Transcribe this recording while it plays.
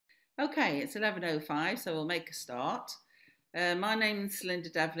Okay, it's 11:05, so we'll make a start. My name's Linda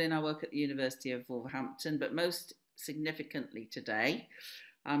Devlin. I work at the University of Wolverhampton, but most significantly today,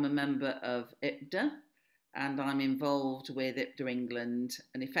 I'm a member of IPDA and I'm involved with IPDA England.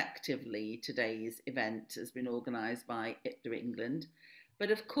 And effectively, today's event has been organised by IPDA England. But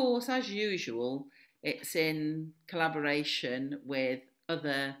of course, as usual, it's in collaboration with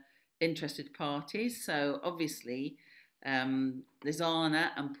other interested parties. So obviously,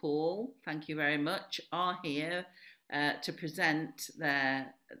 Lizana and Paul, thank you very much, are here to present the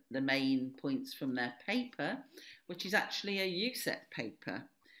main points from their paper, which is actually a UCET paper.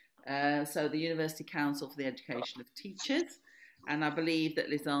 So the University Council for the Education of Teachers, and I believe that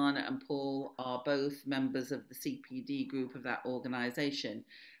Lizana and Paul are both members of the CPD group of that organisation.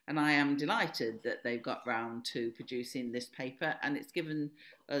 And I am delighted that they've got round to producing this paper, and it's given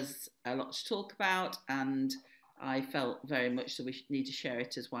us a lot to talk about, and I felt very much that we need to share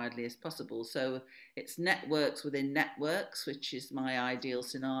it as widely as possible. So it's networks within networks, which is my ideal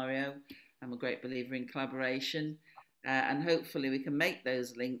scenario. I'm a great believer in collaboration, and hopefully we can make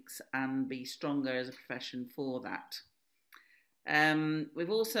those links and be stronger as a profession for that.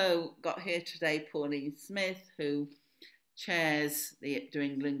 We've also got here today Pauline Smith, who chairs the IPDA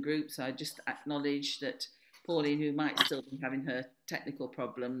England group. So I just acknowledge that Pauline, who might still be having her technical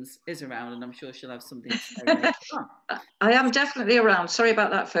problems, is around, and I'm sure she'll have something to say later on. I am definitely around. Sorry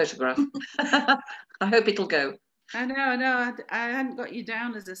about that photograph. I hope it'll go. I know. I hadn't got you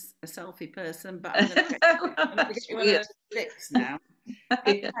down as a selfie person, but I'm going to get you one of those sticks now.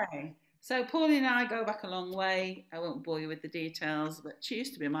 Okay. So Pauline and I go back a long way. I won't bore you with the details, but she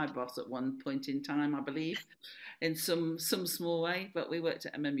used to be my boss at one point in time, I believe, in some small way. But we worked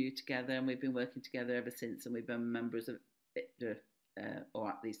at MMU together, and we've been working together ever since, and we've been members of IPDA, or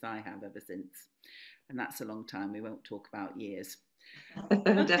at least I have ever since. And that's a long time. We won't talk about years.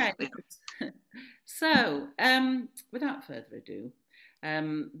 Okay. So, without further ado,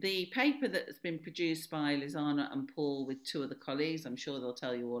 the paper that's been produced by Lizana and Paul with two other colleagues, I'm sure they'll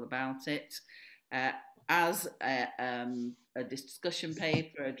tell you all about it, as a discussion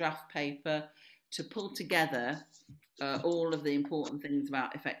paper, a draft paper, to pull together all of the important things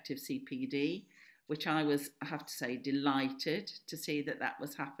about effective CPD, which I have to say, delighted to see that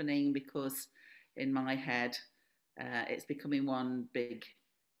was happening, because in my head, it's becoming one big,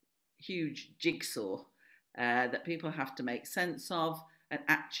 huge jigsaw that people have to make sense of. And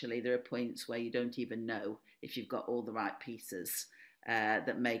actually, there are points where you don't even know if you've got all the right pieces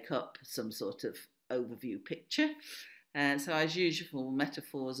that make up some sort of overview picture. So as usual,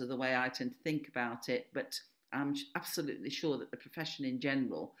 metaphors are the way I tend to think about it, but I'm absolutely sure that the profession in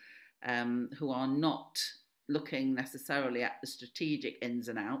general, who are not looking necessarily at the strategic ins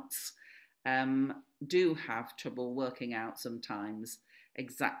and outs, do have trouble working out sometimes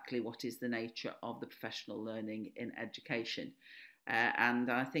exactly what is the nature of the professional learning in education.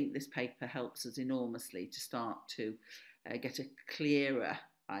 And I think this paper helps us enormously to start to get a clearer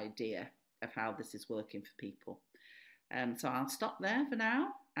idea of how this is working for people. So I'll stop there for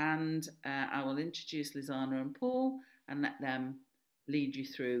now, and I will introduce Lizana and Paul and let them lead you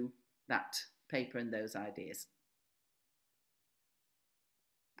through that paper and those ideas.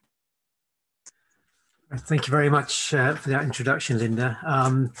 Thank you very much for that introduction, Linda.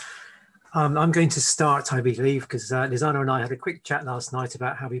 I'm going to start, I believe, because Lizana and I had a quick chat last night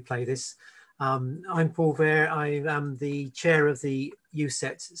about how we play this. I'm Paul Vere. I am the chair of the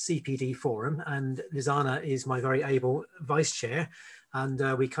UCET CPD Forum, and Lizana is my very able vice chair.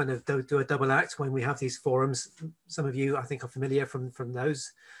 And we kind of do a double act when we have these forums. Some of you, I think, are familiar from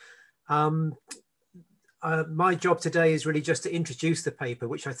those. My job today is really just to introduce the paper,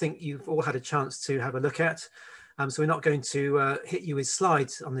 which I think you've all had a chance to have a look at. So we're not going to hit you with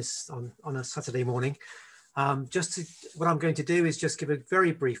slides on this on a Saturday morning. What I'm going to do is just give a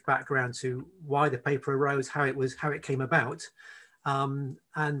very brief background to why the paper arose, how it came about,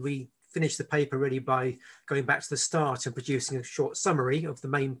 and we finished the paper really by going back to the start and producing a short summary of the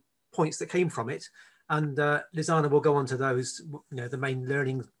main points that came from it. And Lizana will go on to those, the main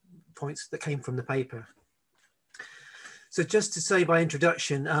learning points that came from the paper. So just to say by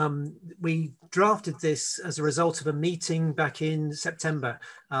introduction, we drafted this as a result of a meeting back in September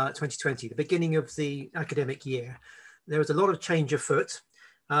 2020, the beginning of the academic year. There was a lot of change afoot.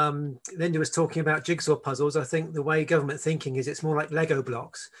 Linda was talking about jigsaw puzzles. I think the way government thinking is it's more like Lego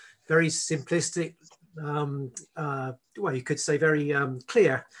blocks, very simplistic, well, you could say very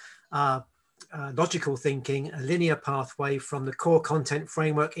clear, logical thinking, a linear pathway from the core content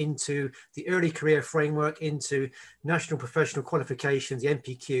framework into the early career framework, into National Professional Qualifications, the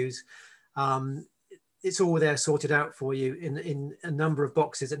NPQs. it's all there sorted out for you in a number of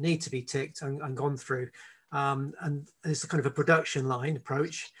boxes that need to be ticked and gone through. And it's a kind of a production line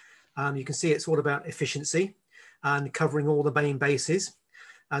approach. You can see it's all about efficiency and covering all the main bases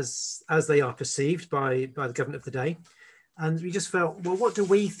as they are perceived by the government of the day. And we just felt, well, what do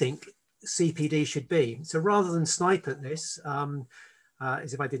we think CPD should be? So rather than snipe at this,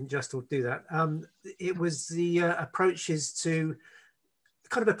 as if I didn't just do that, it was the approach is to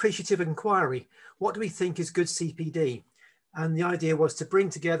kind of appreciative inquiry. What do we think is good CPD? And the idea was to bring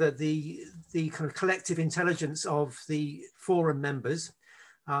together the kind of collective intelligence of the forum members,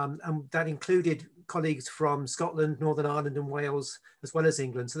 and that included colleagues from Scotland, Northern Ireland and Wales, as well as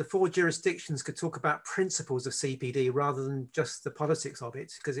England. So the 4 jurisdictions could talk about principles of CPD rather than just the politics of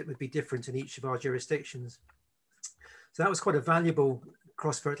it, because it would be different in each of our jurisdictions. So that was quite a valuable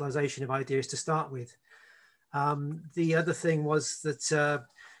cross-fertilization of ideas to start with. The other thing was that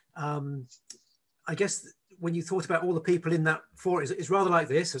I guess when you thought about all the people in that forum, it's rather like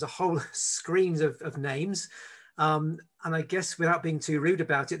this. There's a whole screens of names. And I guess without being too rude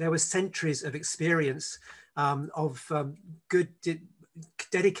about it, there was centuries of experience of good,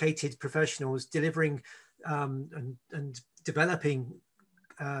 dedicated professionals delivering and developing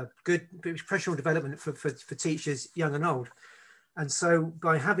good professional development for teachers, young and old. And so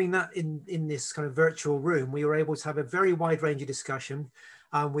by having that in this kind of virtual room, we were able to have a very wide range of discussion.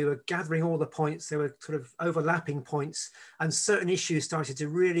 We were gathering all the points. There were sort of overlapping points, and certain issues started to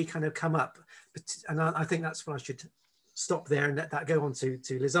really kind of come up. And I think that's what I should stop there and let that go on to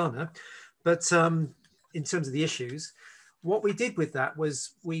Lizana. But in terms of the issues, what we did with that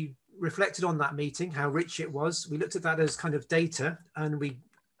was we reflected on that meeting, how rich it was. We looked at that as kind of data, and we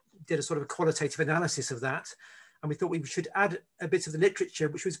did a sort of a qualitative analysis of that. And we thought we should add a bit of the literature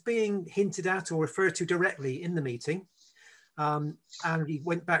which was being hinted at or referred to directly in the meeting. And we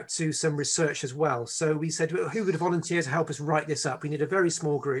went back to some research as well. So we said, well, who would volunteer to help us write this up? We need a very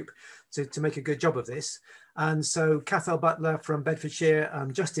small group to make a good job of this. And so Cathal Butler from Bedfordshire,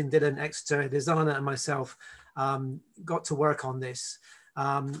 Justin Dillon, Exeter, Lizana and myself got to work on this.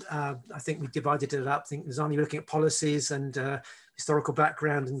 I think we divided it up. I think Lizana, you were looking at policies and historical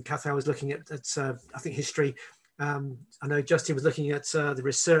background, and Cathal was looking at I think history. I know Justin was looking at the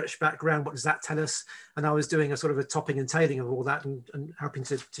research background. What does that tell us? And I was doing a sort of a topping and tailing of all that and helping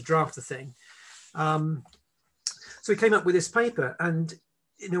to draft the thing. So we came up with this paper, and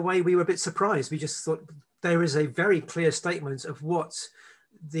in a way we were a bit surprised. We just thought there is a very clear statement of what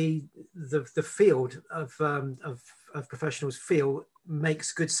the field of professionals feel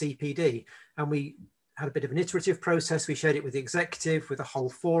makes good CPD. And we had a bit of an iterative process. We shared it with the executive, with the whole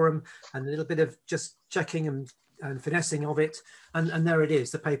forum, and a little bit of just checking and finessing of it. And there it is,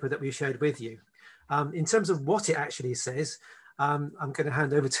 the paper that we shared with you. In terms of what it actually says, I'm going to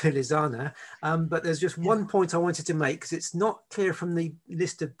hand over to Lizana, but there's just one point I wanted to make, because it's not clear from the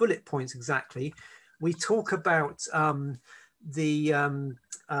list of bullet points exactly. We talk about the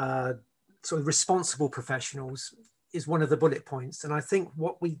sort of responsible professionals is one of the bullet points. And I think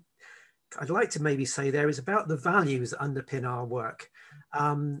what I'd like to maybe say there is about the values that underpin our work.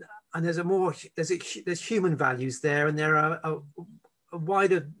 And there's human values there, and there are a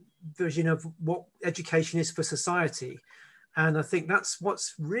wider version of what education is for society. And I think that's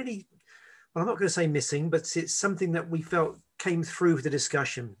what's really, well, I'm not going to say missing, but it's something that we felt came through the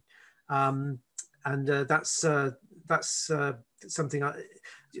discussion. That's something,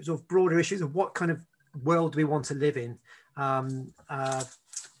 sort of broader issues of what kind of world do we want to live in.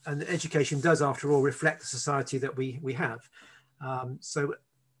 And education does, after all, reflect the society that we have.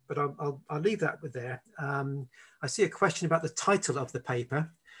 But I'll leave that with there. I see a question about the title of the paper.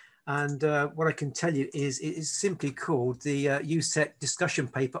 And what I can tell you is it is simply called the UCET Discussion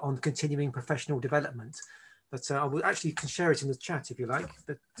Paper on Continuing Professional Development. But I will actually can share it in the chat if you like.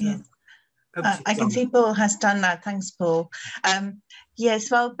 But, yes. I can see Paul has done that. Thanks, Paul. Yes,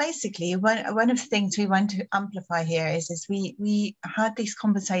 well, basically, one of the things we want to amplify here is we had these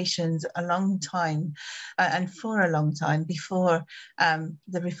conversations a long time and for a long time before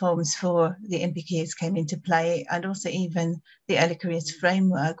the reforms for the NPQs came into play, and also even the early careers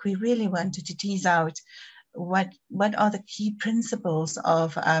framework. We really wanted to tease out what are the key principles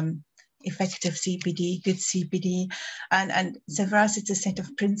of effective CPD, good CPD, and so for us it's a set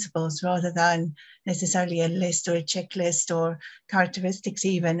of principles rather than necessarily a list or a checklist or characteristics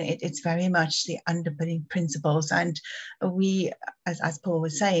even. It's very much the underpinning principles, and we, as Paul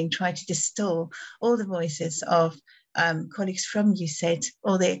was saying, try to distill all the voices of colleagues from UCET,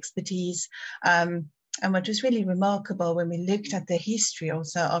 all the expertise. And what was really remarkable when we looked at the history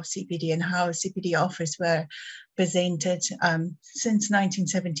also of CPD and how CPD offers were presented since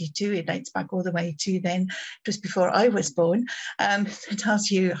 1972. It dates back all the way to then, just before I was born. It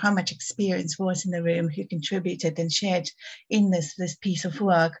tells you how much experience was in the room, who contributed and shared in this piece of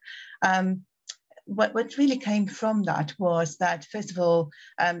work. What really came from that was that, first of all,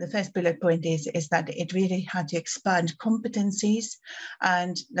 the first bullet point is that it really had to expand competencies,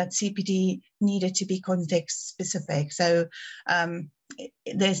 and that CPD needed to be context specific. So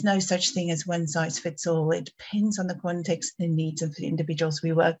there's no such thing as one size fits all. It depends on the context and needs of the individuals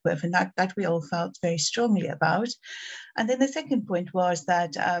we work with, and that we all felt very strongly about. And then the second point was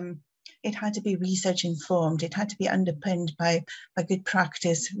that it had to be research informed. It had to be underpinned by good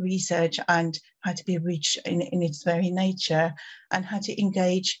practice research, and had to be rich in its very nature, and had to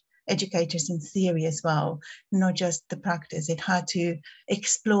engage educators in theory as well, not just the practice. It had to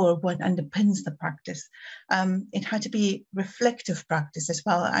explore what underpins the practice. It had to be reflective practice as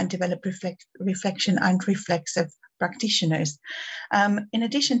well, and develop reflection and reflexive practitioners. In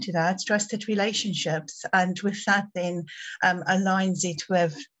addition to that, trusted relationships, and with that then aligns it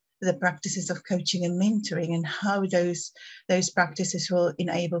with the practices of coaching and mentoring, and how those practices will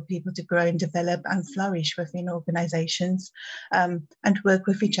enable people to grow and develop and flourish within organizations, and work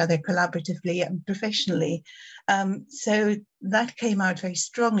with each other collaboratively and professionally. So that came out very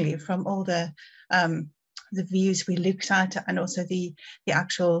strongly from all the views we looked at, and also the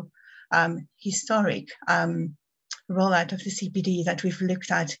actual historic rollout of the CPD that we've looked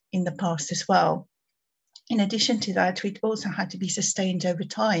at in the past as well. In addition to that, it also had to be sustained over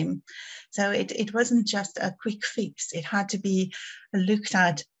time. So it wasn't just a quick fix. It had to be looked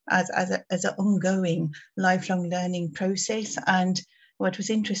at as an ongoing lifelong learning process. And what was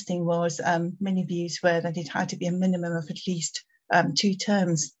interesting was many views were that it had to be a minimum of at least 2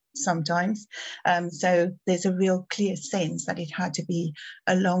 terms sometimes. So there's a real clear sense that it had to be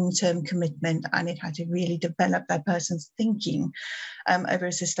a long-term commitment, and it had to really develop that person's thinking over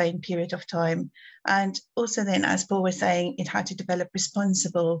a sustained period of time. And also then, as Paul was saying, it had to develop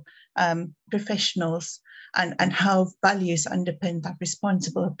responsible professionals, and how values underpin that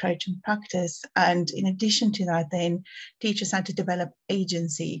responsible approach and practice. And in addition to that, then teachers had to develop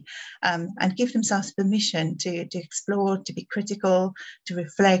agency, and give themselves permission to explore, to be critical, to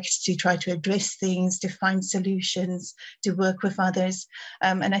reflect, to try to address things, to find solutions, to work with others.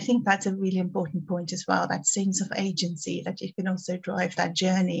 And I think that's a really important point as well, that sense of agency, that you can also drive that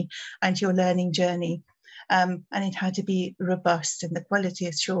journey and your learning journey. And it had to be robust, and the quality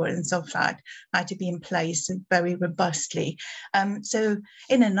assurance of that had to be in place very robustly. So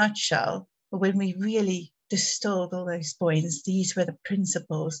in a nutshell, when we really distilled all those points, these were the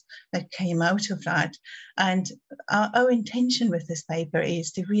principles that came out of that. And our intention with this paper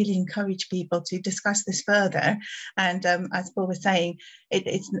is to really encourage people to discuss this further. And as Paul was saying,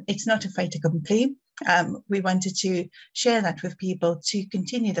 it's not a fait accompli. We wanted to share that with people, to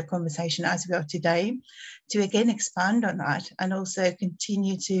continue the conversation as we are today, to again expand on that, and also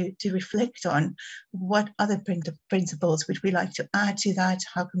continue to reflect on what other principles would we like to add to that,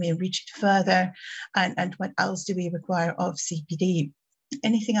 how can we enrich it further, and what else do we require of CPD.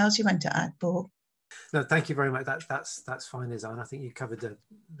 Anything else you want to add, Paul? No, thank you very much. That's fine, Liza. I think you covered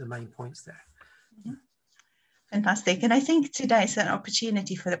the main points there. Mm-hmm. Fantastic. And I think today is an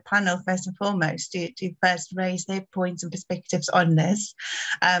opportunity for the panel, first and foremost, to first raise their points and perspectives on this.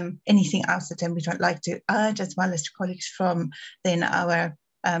 Anything else that we would like to add, as well as to colleagues from then our,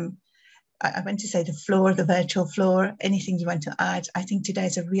 I want to say the floor, the virtual floor, anything you want to add. I think today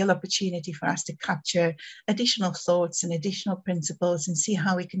is a real opportunity for us to capture additional thoughts and additional principles, and see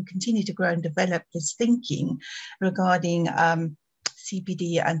how we can continue to grow and develop this thinking regarding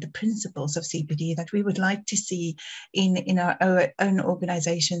CPD and the principles of CPD that we would like to see in our own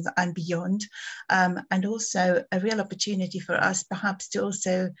organizations and beyond. And also a real opportunity for us perhaps to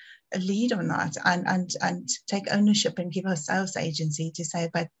also lead on that, and take ownership and give ourselves agency to say,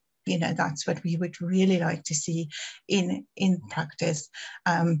 but that's what we would really like to see in practice,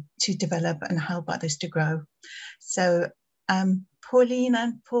 to develop and help others to grow. So Pauline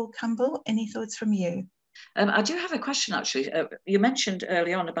and Paul Campbell, any thoughts from you? I do have a question, actually. You mentioned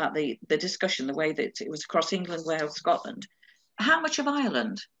early on about the discussion, the way that it was across England, Wales, Scotland. How much of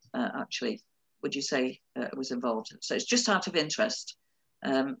Ireland, actually, would you say was involved? So it's just out of interest,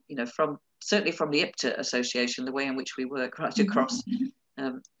 certainly from the IPDA Association, the way in which we work right across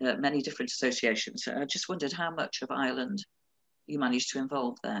many different associations. I just wondered how much of Ireland you managed to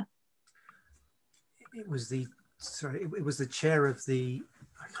involve there. It was the chair of the,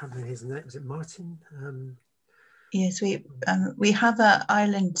 I can't remember his name, was it Martin? Yes, we have an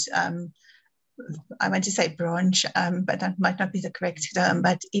Ireland I want to say branch, but that might not be the correct term,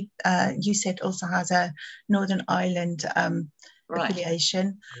 but UCET also has a Northern Ireland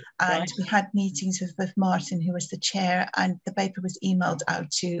affiliation, and we had meetings with Martin, who was the chair, and the paper was emailed out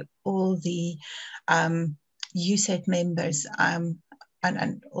to all the UCET members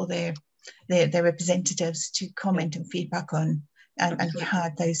and all their representatives to comment and feedback on, and we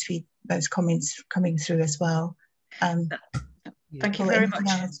had those comments coming through as well. Thank you very much.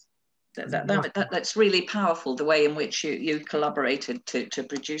 That's really powerful, the way in which you collaborated to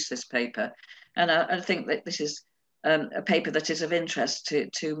produce this paper. And I think that this is a paper that is of interest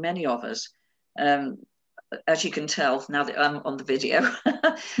to many of us. As you can tell, now that I'm on the video,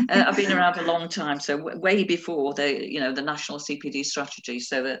 I've been around a long time, so way before the national CPD strategy.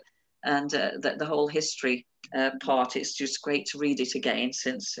 So that the whole history part, it's just great to read it again,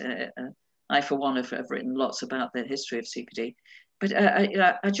 since I, for one, have written lots about the history of CPD. But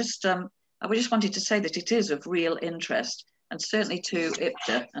I just wanted to say that it is of real interest, and certainly to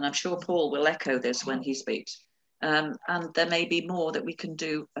IPDA, and I'm sure Paul will echo this when he speaks. And there may be more that we can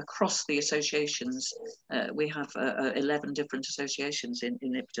do across the associations. We have 11 different associations in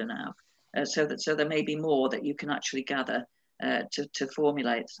IPDA now, so there may be more that you can actually gather to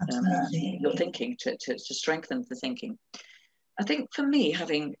formulate your thinking, to strengthen the thinking. I think for me,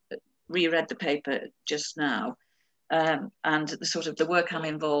 having reread the paper just now, and the work I'm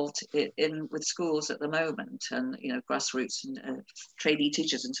involved in with schools at the moment, and grassroots and trainee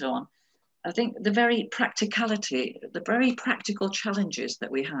teachers and so on, I think the very practical challenges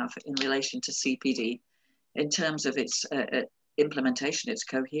that we have in relation to CPD, in terms of its implementation, its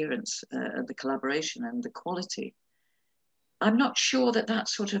coherence, the collaboration and the quality, I'm not sure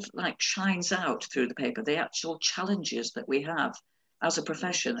that shines out through the paper, the actual challenges that we have as a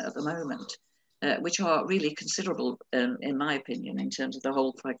profession at the moment. Which are really considerable, in my opinion, in terms of the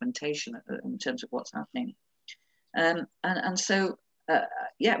whole fragmentation, in terms of what's happening. So,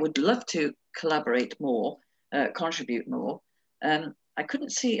 would love to collaborate more, contribute more. I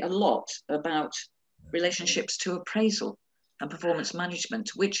couldn't see a lot about relationships to appraisal and performance management,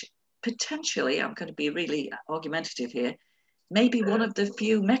 which potentially, I'm going to be really argumentative here, may be one of the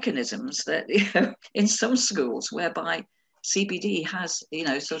few mechanisms that, in some schools, whereby CPD has,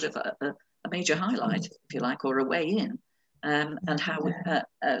 a major highlight, if you like, or a way in, and how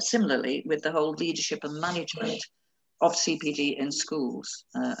similarly with the whole leadership and management of CPD in schools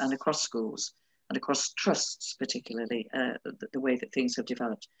and across schools and across trusts, particularly the way that things have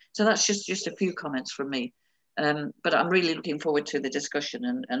developed. So that's just a few comments from me, but I'm really looking forward to the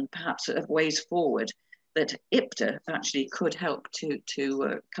discussion and perhaps ways forward that IPDA actually could help to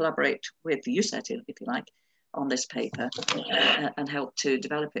collaborate with the UCET, if you like, on this paper and help to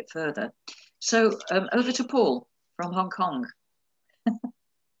develop it further. So over to Paul from Hong Kong.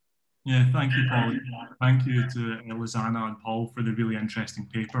 Yeah, thank you, Paul. Thank you to Lizanna and Paul for the really interesting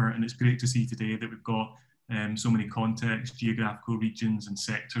paper. And it's great to see today that we've got so many contexts, geographical regions and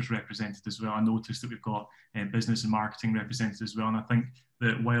sectors represented as well. I noticed that we've got business and marketing represented as well. And I think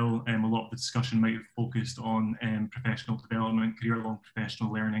that while a lot of the discussion might have focused on professional development, career-long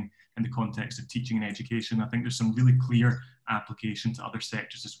professional learning in the context of teaching and education, I think there's some really clear application to other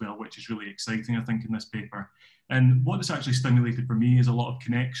sectors as well, which is really exciting, I think, in this paper. And what it's actually stimulated for me is a lot of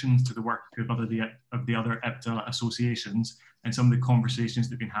connections to the work of the other IPDA associations and some of the conversations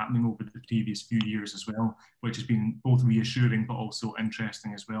that have been happening over the previous few years as well, which has been both reassuring but also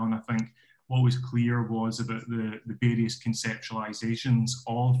interesting as well. And I think what was clear was about the various conceptualizations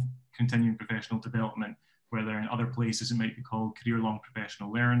of continuing professional development, whether in other places it might be called career-long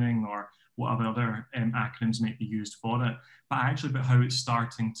professional learning or whatever other acronyms might be used for it, but actually about how it's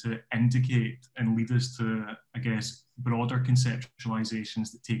starting to indicate and lead us to, I guess, broader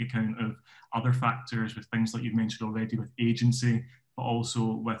conceptualizations that take account of other factors with things like you've mentioned already with agency, but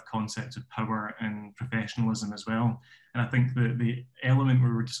also with concepts of power and professionalism as well. And I think that the element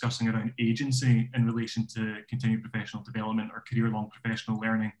where we're discussing around agency in relation to continued professional development or career-long professional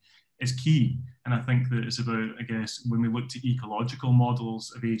learning is key. And I think that it's about, I guess, when we look to ecological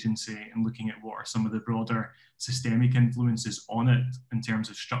models of agency and looking at what are some of the broader systemic influences on it in terms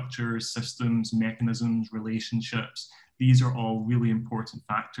of structures, systems, mechanisms, relationships, these are all really important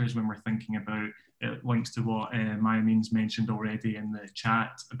factors when we're thinking about, it links to what Mayamine's mentioned already in the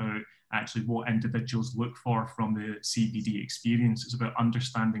chat about actually what individuals look for from the CPD experience. It's about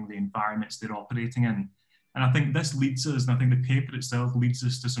understanding the environments they're operating in. And I think this leads us, and I think the paper itself leads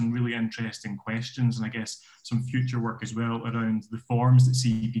us to some really interesting questions, and I guess some future work as well around the forms that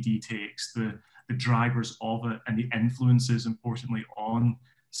CPD takes, the drivers of it, and the influences, importantly, on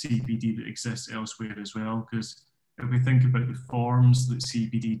CPD that exists elsewhere as well. Because if we think about the forms that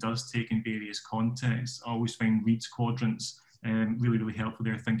CPD does take in various contexts, I always find Reed's quadrants really, really helpful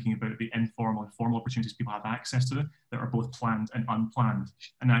there, thinking about the informal and formal opportunities people have access to that are both planned and unplanned,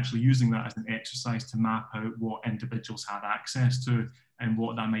 and actually using that as an exercise to map out what individuals have access to and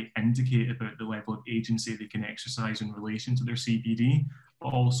what that might indicate about the level of agency they can exercise in relation to their CPD,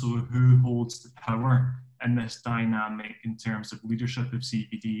 but also who holds the power in this dynamic in terms of leadership of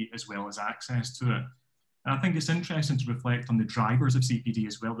CPD as well as access to it. And I think it's interesting to reflect on the drivers of CPD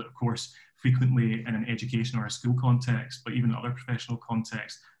as well, that of course, frequently in an education or a school context, but even other professional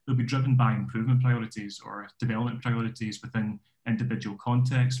contexts, they'll be driven by improvement priorities or development priorities within individual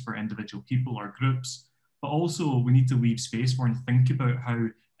contexts for individual people or groups. But also we need to leave space for and think about how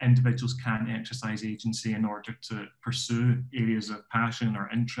individuals can exercise agency in order to pursue areas of passion or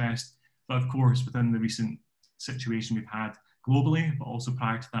interest. But of course, within the recent situation we've had globally, but also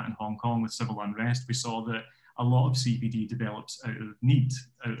prior to that in Hong Kong with civil unrest, we saw that a lot of CPD develops out of need,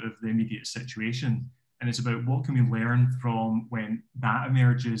 out of the immediate situation. And it's about what can we learn from when that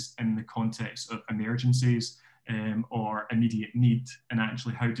emerges in the context of emergencies or immediate need, and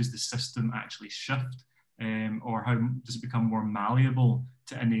actually how does the system actually shift, or how does it become more malleable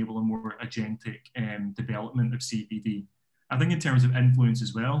to enable a more agentic development of CPD. I think in terms of influence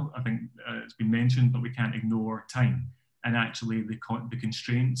as well, I think it's been mentioned, but we can't ignore time. And actually the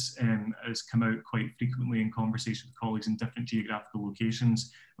constraints has come out quite frequently in conversation with colleagues in different geographical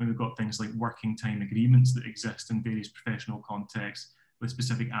locations, when we've got things like working time agreements that exist in various professional contexts with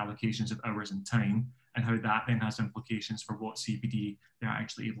specific allocations of hours and time, and how that then has implications for what CPD they're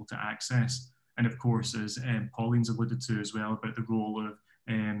actually able to access. And of course, as Pauline's alluded to as well, about the role of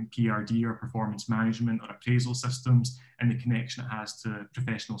PRD or performance management or appraisal systems, and the connection it has to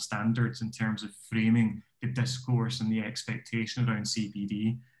professional standards in terms of framing the discourse and the expectation around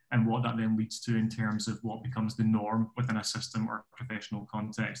CPD, and what that then leads to in terms of what becomes the norm within a system or professional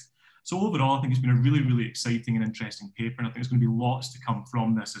context. So overall, I think it's been a really, really exciting and interesting paper, and I think there's going to be lots to come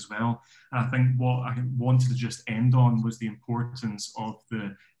from this as well. And I think what I wanted to just end on was the importance of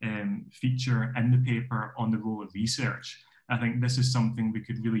the feature in the paper on the role of research. I think this is something we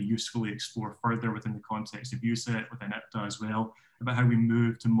could really usefully explore further within the context of UCET, within IPDA as well, about how we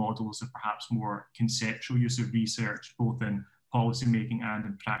move to models of perhaps more conceptual use of research, both in policy making and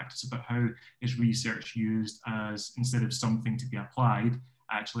in practice, about how is research used as, instead of something to be applied,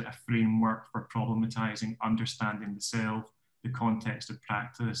 actually a framework for problematizing, understanding the self, the context of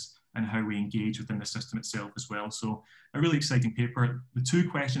practice, and how we engage within the system itself as well. So a really exciting paper. The two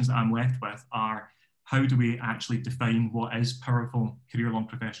questions that I'm left with are, how do we actually define what is powerful career-long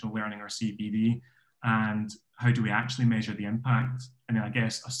professional learning, or CPD, and how do we actually measure the impact? And then I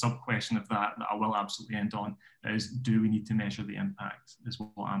guess a sub-question of that I will absolutely end on is, do we need to measure the impact, is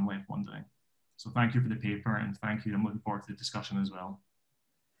what I'm left wondering. So thank you for the paper, and thank you. I'm looking forward to the discussion as well.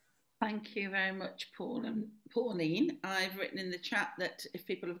 Thank you very much, Paul and Pauline. I've written in the chat that if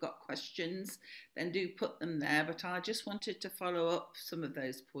people have got questions, then do put them there. But I just wanted to follow up some of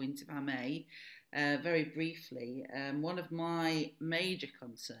those points, if I may. Very briefly, one of my major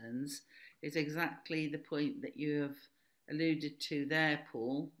concerns is exactly the point that you have alluded to there,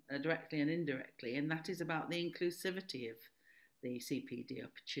 Paul, directly and indirectly, and that is about the inclusivity of the CPD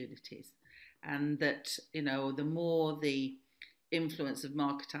opportunities. And that, you know, the more the influence of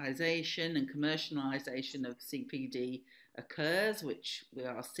marketisation and commercialisation of CPD occurs, which we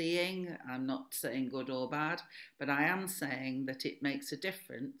are seeing, I'm not saying good or bad, but I am saying that it makes a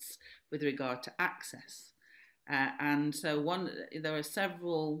difference with regard to access. And so there are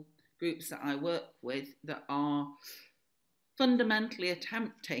several groups that I work with that are fundamentally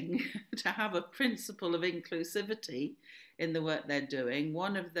attempting to have a principle of inclusivity in the work they're doing.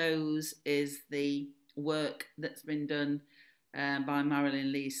 One of those is the work that's been done by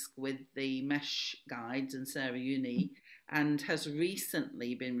Marilyn Leask with the MESH guides and Sarah Uni, and has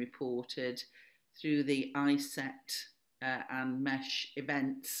recently been reported through the ICET and MESH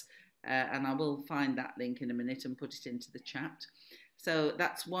events, and I will find that link in a minute and put it into the chat. So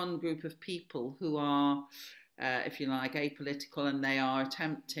that's one group of people who are, if you like, apolitical, and they are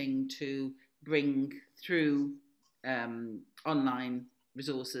attempting to bring through online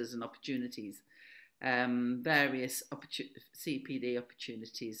resources and opportunities various CPD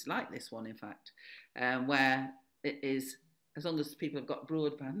opportunities, like this one, in fact, where it is, as long as people have got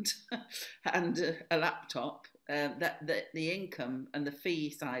broadband and a laptop, that the income and the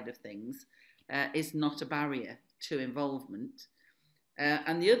fee side of things is not a barrier to involvement.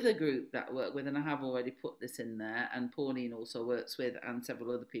 And the other group that I work with, and I have already put this in there, and Pauline also works with, and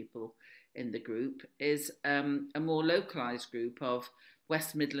several other people in the group, is a more localised group of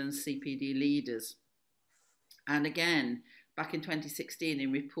West Midlands CPD leaders. And again, back in 2016,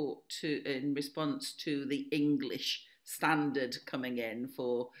 in response to the English standard coming in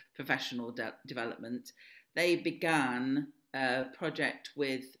for professional development, they began a project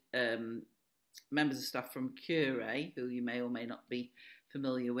with members of staff from Cure, who you may or may not be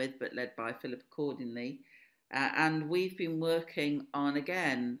familiar with, but led by Philip Accordingly. And we've been working on,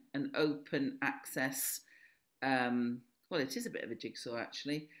 again, an open access, well, it is a bit of a jigsaw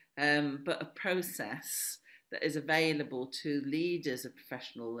actually, but a process that is available to leaders of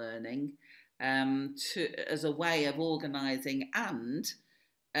professional learning as a way of organising and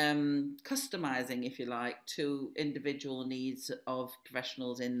customising, if you like, to individual needs of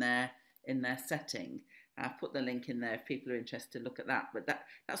professionals in their setting. I've put the link in there if people are interested to look at that. But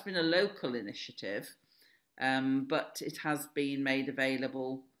that's been a local initiative, but it has been made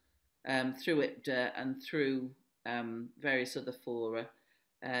available through IPDA and through various other fora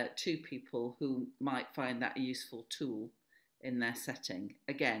to people who might find that a useful tool in their setting.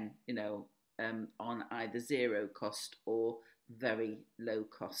 Again, you know, on either zero cost or very low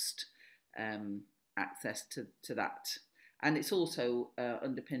cost access to that. And it's also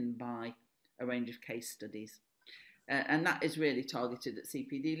underpinned by a range of case studies. And that is really targeted at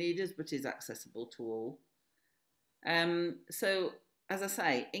CPD leaders, but is accessible to all. So, as I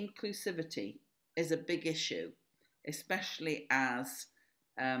say, inclusivity is a big issue, especially as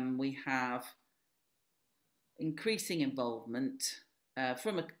we have increasing involvement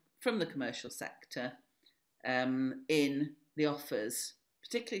from the commercial sector in the offers,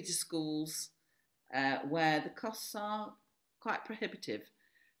 particularly to schools where the costs are quite prohibitive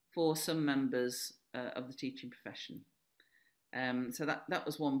for some members of the teaching profession. So that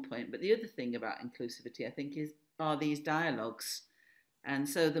was one point. But the other thing about inclusivity, I think, are these dialogues. And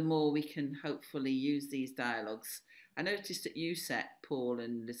so the more we can hopefully use these dialogues. I noticed at UCET, Paul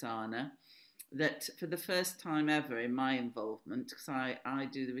and Lizana, that for the first time ever in my involvement, because I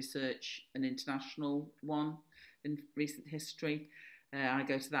do the research, an international one in recent history, I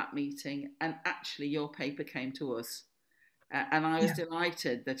go to that meeting, and actually your paper came to us. And I was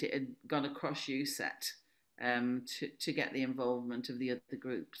delighted that it had gone across UCET to get the involvement of the other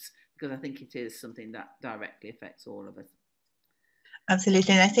groups, because I think it is something that directly affects all of us.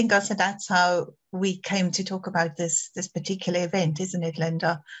 Absolutely, and I think also that's how we came to talk about this particular event, isn't it,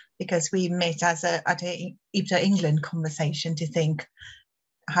 Linda? Because we met at a IPDA England conversation to think,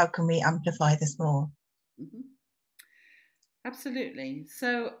 how can we amplify this more? Mm-hmm. Absolutely.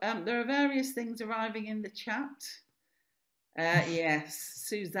 So there are various things arriving in the chat. Yes,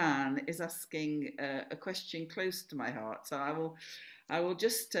 Suzanne is asking a question close to my heart. So I will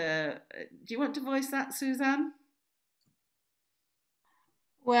just. Do you want to voice that, Suzanne?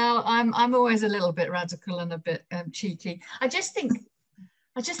 Well, I'm always a little bit radical and a bit cheeky. I just think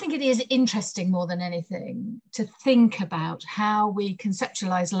it is interesting more than anything to think about how we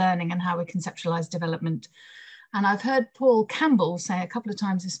conceptualize learning and how we conceptualize development. And I've heard Paul Campbell say a couple of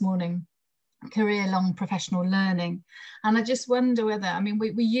times this morning, career-long professional learning. And I just wonder whether, I mean,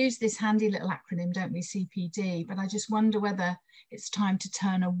 we use this handy little acronym, don't we, CPD, but I just wonder whether it's time to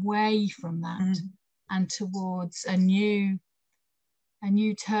turn away from that and towards a new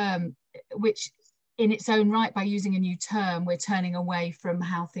term, which in its own right, by using a new term, we're turning away from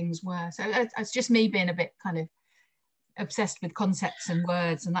how things were. So it's just me being a bit kind of obsessed with concepts and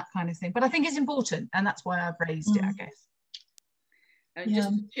words and that kind of thing. But I think it's important, and that's why I've raised it, I guess. And just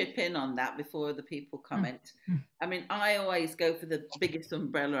to chip in on that before other people comment, I mean, I always go for the biggest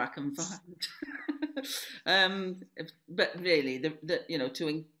umbrella I can find. But really, you know,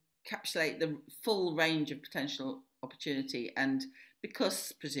 to encapsulate the full range of potential opportunity, and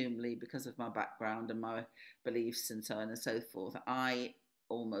presumably because of my background and my beliefs and so on and so forth, I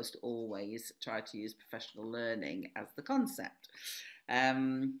almost always try to use professional learning as the concept,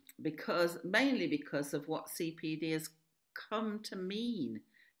 mainly because of what CPD has come to mean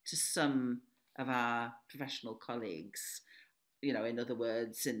to some of our professional colleagues. You know, in other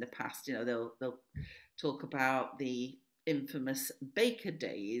words, in the past, you know, they'll talk about the infamous Baker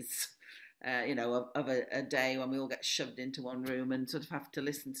days, you know, of a day when we all get shoved into one room and sort of have to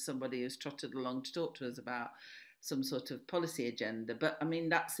listen to somebody who's trotted along to talk to us about some sort of policy agenda. But I mean,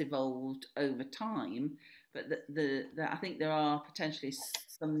 that's evolved over time. But I think there are potentially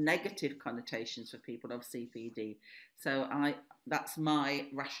some negative connotations for people of CPD. So that's my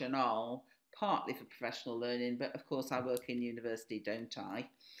rationale, partly for professional learning, but of course I work in university, don't I?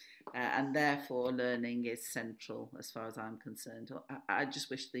 And therefore learning is central as far as I'm concerned. I just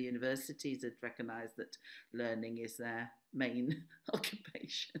wish the universities had recognised that learning is their main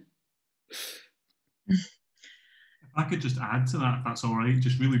occupation. I could just add to that, if that's all right,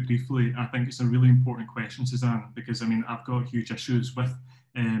 just really briefly. I think it's a really important question, Suzanne, because I mean, I've got huge issues with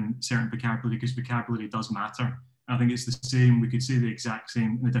certain vocabulary, because vocabulary does matter. I think it's the same, we could say the exact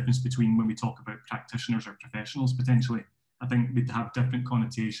same, the difference between when we talk about practitioners or professionals potentially. I think we'd have different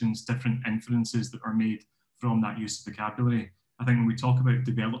connotations, different inferences that are made from that use of vocabulary. I think when we talk about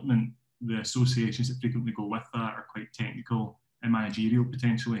development, the associations that frequently go with that are quite technical and managerial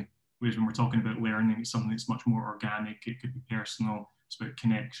potentially. Whereas when we're talking about learning, it's something that's much more organic. It could be personal. It's about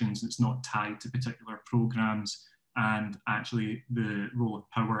connections. It's not tied to particular programs. And actually, the role of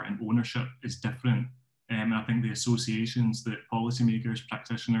power and ownership is different. And I think the associations that policymakers,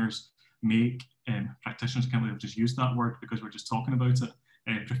 practitioners make, practitioners can't believe I've just used that word because we're just talking about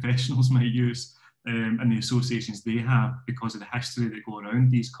it, professionals might use, and the associations they have because of the history that go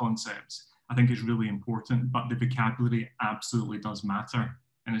around these concepts, I think is really important. But the vocabulary absolutely does matter.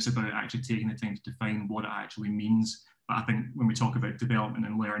 And it's about actually taking the time to define what it actually means. But I think when we talk about development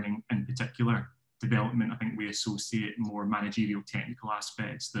and learning in particular, development, I think we associate more managerial technical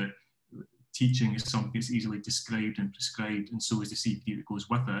aspects, that teaching is something that's easily described and prescribed, and so is the CPD that goes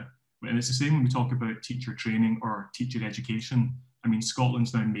with it. And it's the same when we talk about teacher training or teacher education. I mean,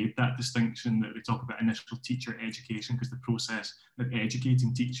 Scotland's now made that distinction, that they talk about initial teacher education, because the process of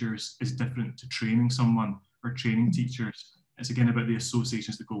educating teachers is different to training someone or training teachers. It's again about the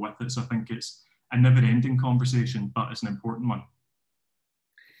associations that go with it. So I think it's a never-ending conversation, but it's an important one.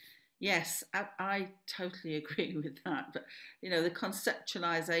 Yes, I totally agree with that. But, you know, the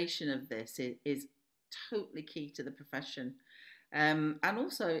conceptualization of this is totally key to the profession. And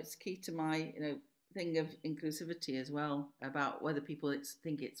also it's key to my, thing of inclusivity as well, about whether people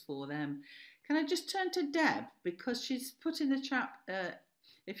think it's for them. Can I just turn to Deb, because she's put in the chat,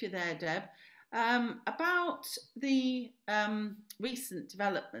 if you're there, Deb, about the recent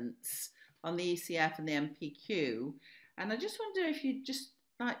developments on the ECF and the MPQ. And I just wonder if you'd just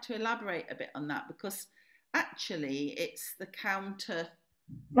like to elaborate a bit on that, because actually it's the counter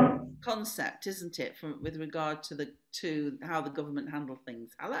concept, isn't it, with regard to how the government handle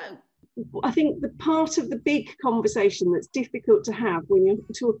things. Hello. I think the part of the big conversation that's difficult to have when you're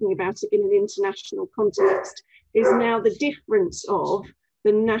talking about it in an international context is now the difference of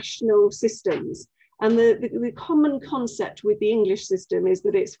the national systems. And the common concept with the English system is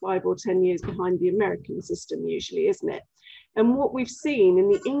that it's 5 or 10 years behind the American system usually, isn't it? And what we've seen in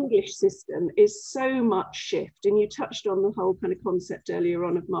the English system is so much shift. And you touched on the whole kind of concept earlier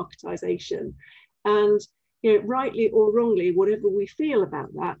on of marketisation. And rightly or wrongly, whatever we feel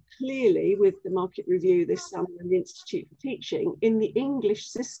about that, clearly with the market review this summer and the Institute for Teaching, in the English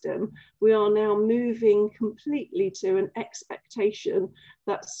system, we are now moving completely to an expectation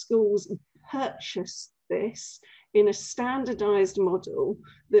that schools purchase this in a standardised model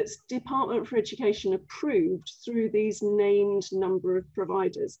that's Department for Education approved through these named number of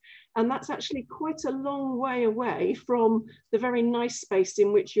providers. And that's actually quite a long way away from the very nice space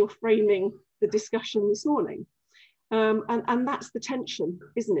in which you're framing the discussion this morning. And that's the tension,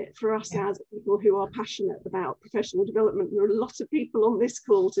 isn't it, for us as people who are passionate about professional development. There are a lot of people on this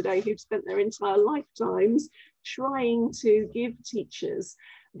call today who've spent their entire lifetimes trying to give teachers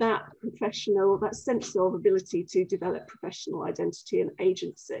that that sense of ability to develop professional identity and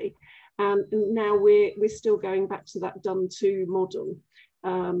agency. And now we're still going back to that done-to model.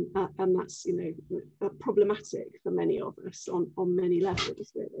 And that's, problematic for many of us on many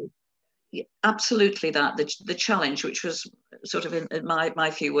levels, really. Yeah, absolutely that. The challenge, which was sort of in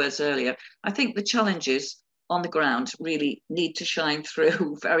my few words earlier, I think the challenges on the ground really need to shine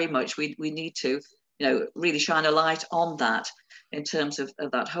through very much. We need to, really shine a light on that in terms of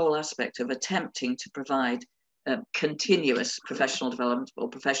that whole aspect of attempting to provide continuous professional development or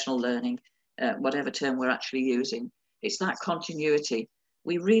professional learning, whatever term we're actually using. It's that continuity.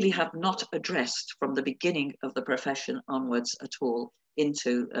 We really have not addressed from the beginning of the profession onwards at all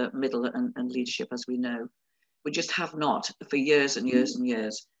into middle and leadership, as we know. We just have not for years and years and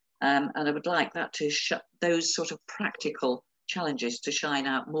years. And I would like that to those sort of practical challenges to shine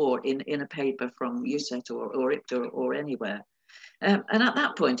out more in a paper from UCET or IPDA or anywhere. And at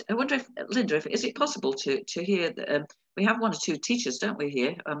that point, I wonder if, Linda, is it possible to hear that we have 1 or 2 teachers, don't we,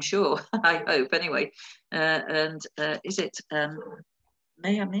 here? I'm sure, I hope, anyway. Is it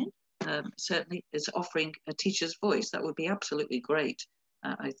Mayamin? Certainly is offering a teacher's voice. That would be absolutely great,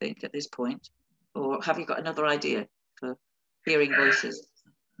 I think, at this point. Or have you got another idea for hearing voices?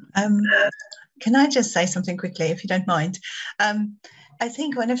 Can I just say something quickly, if you don't mind? I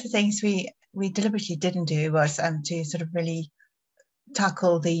think one of the things we deliberately didn't do was to sort of really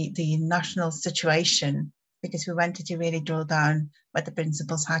tackle the national situation because we wanted to really draw down what the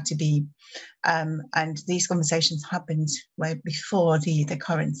principles had to be. And these conversations happened way before the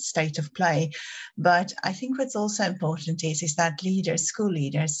current state of play. But I think what's also important is that leaders, school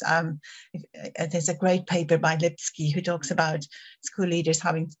leaders, there's a great paper by Lipsky who talks about school leaders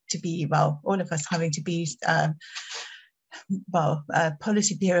having to be, well, all of us having to be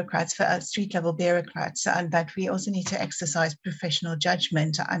policy bureaucrats, for street level bureaucrats, and that we also need to exercise professional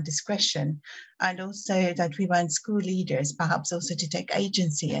judgment and discretion, and also that we want school leaders perhaps also to take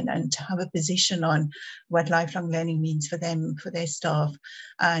agency and to have a position on what lifelong learning means for them, for their staff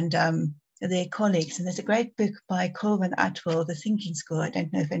and their colleagues. And there's a great book by Colvin Atwell, The Thinking School. I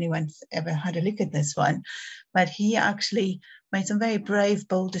don't know if anyone's ever had a look at this one, but he actually made some very brave,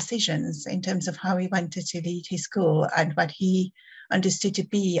 bold decisions in terms of how he wanted to lead his school and what he understood to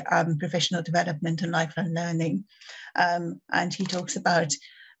be professional development and lifelong learning. And he talks about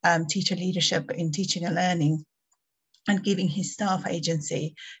teacher leadership in teaching and learning and giving his staff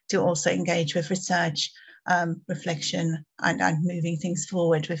agency to also engage with research, reflection and moving things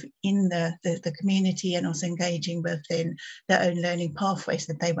forward within the community, and also engaging within their own learning pathways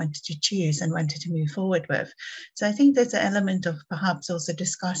that they wanted to choose and wanted to move forward with. So I think there's an element of perhaps also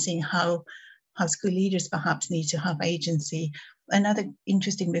discussing how school leaders perhaps need to have agency. Another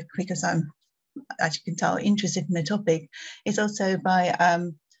interesting book, because I'm, as you can tell, interested in the topic, is also by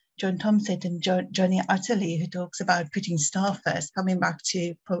John Thompson and Johnny Utterly, who talks about putting staff first, coming back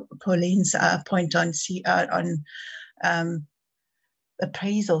to Pauline's point on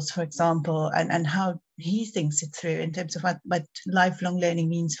appraisals, for example, and how he thinks it through in terms of what lifelong learning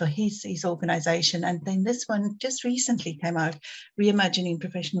means for his organisation. And then this one just recently came out, Reimagining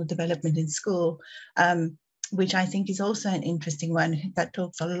Professional Development in School, which I think is also an interesting one that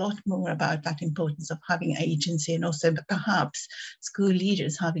talks a lot more about that importance of having agency, and also perhaps school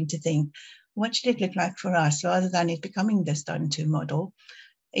leaders having to think, what should it look like for us, rather than it becoming this done-to model?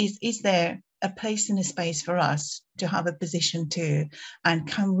 Is there a place and a space for us to have a position to, and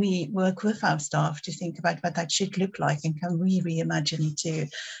can we work with our staff to think about what that should look like, and can we reimagine it too?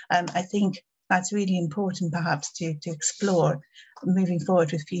 I think that's really important perhaps to explore moving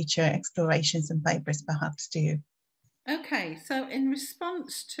forward with future explorations and papers perhaps too. Okay, so in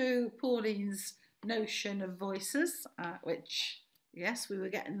response to Pauline's notion of voices, which, yes, we were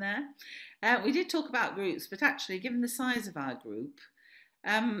getting there, we did talk about groups, but actually given the size of our group,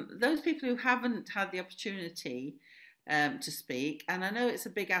 those people who haven't had the opportunity to speak, and I know it's a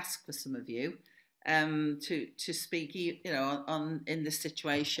big ask for some of you to speak, you know, in this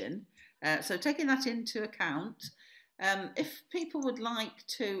situation. So taking that into account, if people would like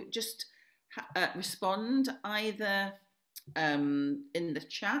to just respond either in the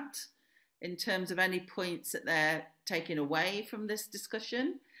chat in terms of any points that they're taking away from this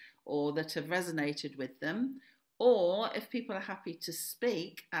discussion or that have resonated with them, or if people are happy to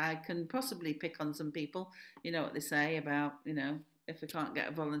speak, I can possibly pick on some people. You know what they say about, you know, if we can't get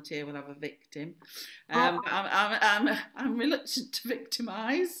a volunteer, we'll have a victim. I'm reluctant to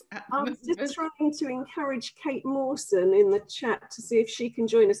victimise. I was just trying to encourage Kate Mawson in the chat to see if she can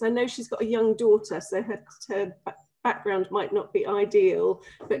join us. I know she's got a young daughter, so her background might not be ideal,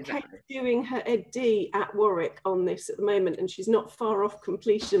 but exactly. Kate's doing her Ed.D. at Warwick on this at the moment, and she's not far off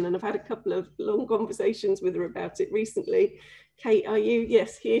completion, and I've had a couple of long conversations with her about it recently. Kate, are you?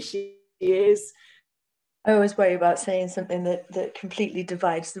 Yes, here she is. I always worry about saying something that completely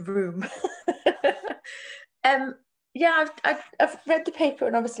divides the room. Yeah, I've read the paper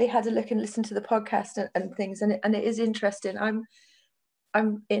and obviously had a look and listened to the podcast and things, and it is interesting.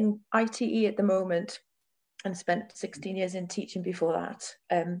 I'm in ITE at the moment and spent 16 years in teaching before that.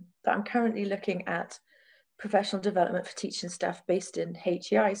 But I'm currently looking at professional development for teaching staff based in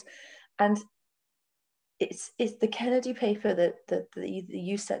HEIs, and it's the Kennedy paper that the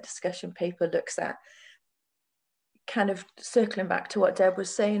UCET discussion paper looks at. Kind of circling back to what Deb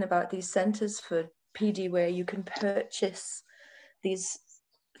was saying about these centres for PD, where you can purchase these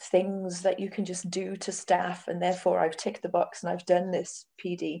things that you can just do to staff, and therefore I've ticked the box and I've done this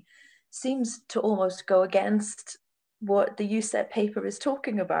PD, seems to almost go against what the UCET paper is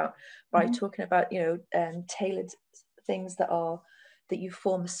talking about, by talking about, you know, tailored things that you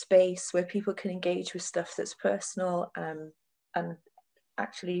form a space where people can engage with stuff that's personal and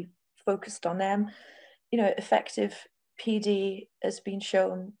actually focused on them. You know, effective PD has been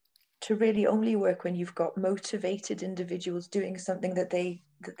shown to really only work when you've got motivated individuals doing something that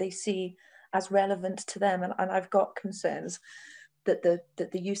they see as relevant to them. And I've got concerns that the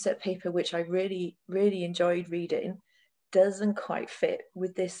UCET paper, which I really, really enjoyed reading, doesn't quite fit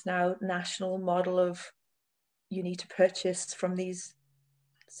with this now national model of you need to purchase from these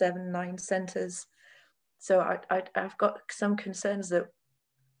 7-9 centres So I've got some concerns that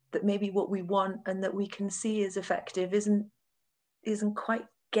maybe what we want and that we can see is effective isn't quite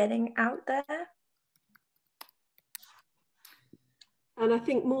getting out there. And I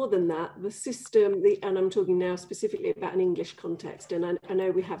think more than that, the system, and I'm talking now specifically about an English context, and I know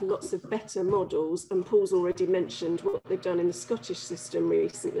we have lots of better models, and Paul's already mentioned what they've done in the Scottish system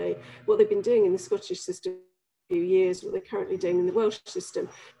recently, what they've been doing in the Scottish system for a few years, what they're currently doing in the Welsh system,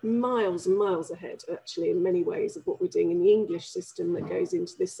 miles and miles ahead, actually, in many ways, of what we're doing in the English system that goes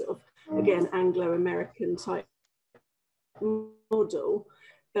into this sort of, again, Anglo-American type model.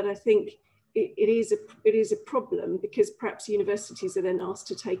 But I think it is a problem, because perhaps universities are then asked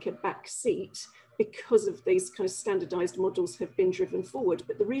to take a back seat because of these kind of standardized models have been driven forward.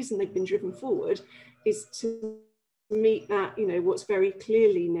 But the reason they've been driven forward is to meet that, you know, what's very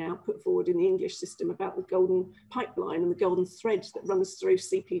clearly now put forward in the English system about the golden pipeline and the golden thread that runs through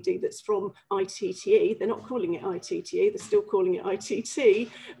CPD that's from ITTE. They're not calling it ITTE, they're still calling it ITT,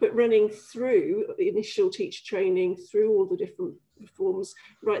 but running through initial teacher training, through all the different forms,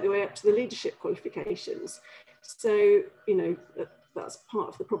 right the way up to the leadership qualifications. So, you know, that's part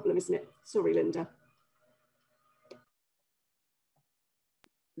of the problem, isn't it? Sorry, Linda.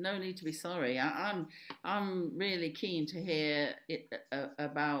 No need to be sorry. I'm really keen to hear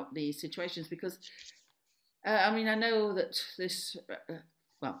about these situations, because I mean, I know that this,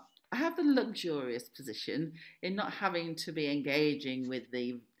 well, I have the luxurious position in not having to be engaging with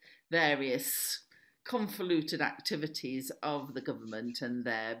the various convoluted activities of the government and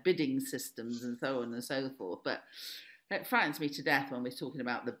their bidding systems and so on and so forth. But it frightens me to death when we're talking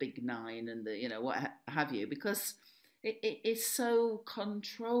about the big nine and the, you know, what have you, because it is so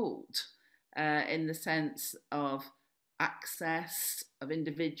controlled in the sense of access of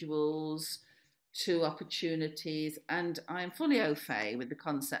individuals to opportunities. And I'm fully au fait with the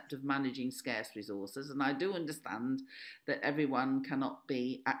concept of managing scarce resources, and I do understand that everyone cannot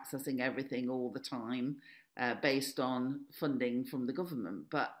be accessing everything all the time based on funding from the government.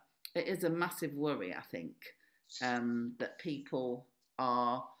 But it is a massive worry, I think, that people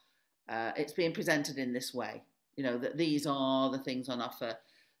are, it's being presented in this way, you know, that these are the things on offer,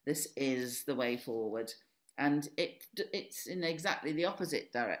 this is the way forward. And it's in exactly the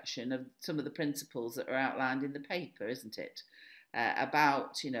opposite direction of some of the principles that are outlined in the paper, isn't it?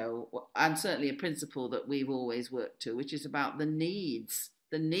 About, you know, and certainly a principle that we've always worked to, which is about the needs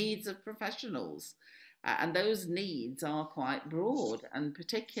of professionals. And those needs are quite broad and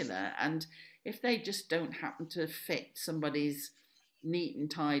particular. And if they just don't happen to fit somebody's neat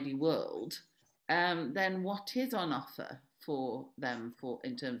and tidy world, then what is on offer for them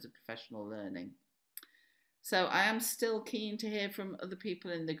in terms of professional learning? So I am still keen to hear from other people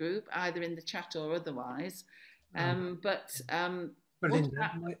in the group, either in the chat or otherwise. Linda,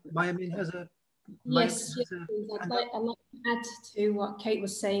 Mayamin has a... Yes, I'd like to add to what Kate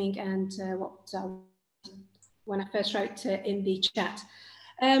was saying and when I first wrote in the chat.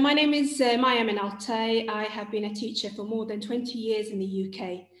 My name is Mayamin Altay. I have been a teacher for more than 20 years in the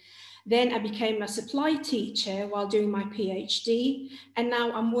UK. Then I became a supply teacher while doing my PhD, and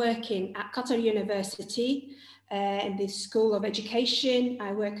now I'm working at Qatar University in the School of Education.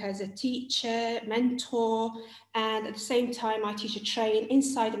 I work as a teacher, mentor, and at the same time I teach and train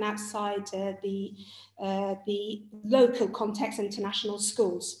inside and outside the local context, international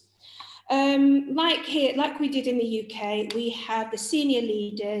schools. Like we did in the UK, we have the senior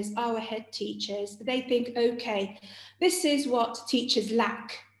leaders, our head teachers. They think, okay, this is what teachers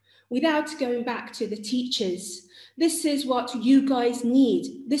lack. Without going back to the teachers, this is what you guys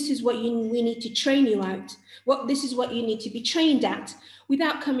need. This is what we need to train you out. This is what you need to be trained at,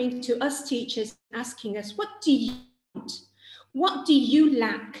 without coming to us teachers asking us, what do you want? What do you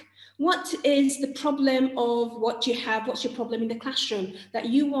lack? What is the problem of what you have? What's your problem in the classroom that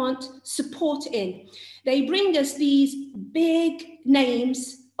you want support in? They bring us these big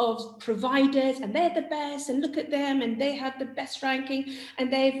names of providers, and they're the best, and look at them, and they have the best ranking,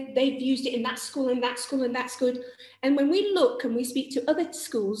 and they've used it in that school, and that school, and that's good. And when we look and we speak to other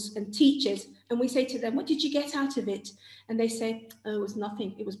schools and teachers, and we say to them, what did you get out of it? And they say, oh, it was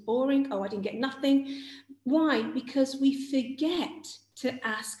nothing. It was boring. Oh, I didn't get nothing. Why? Because we forget to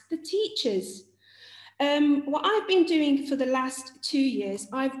ask the teachers. What I've been doing for the last 2 years,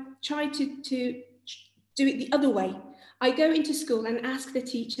 I've tried to do it the other way. I go into school and ask the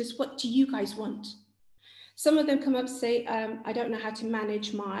teachers, what do you guys want? Some of them come up and say, I don't know how to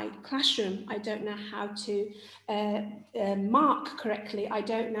manage my classroom. I don't know how to mark correctly. I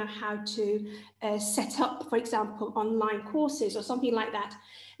don't know how to set up, for example, online courses or something like that.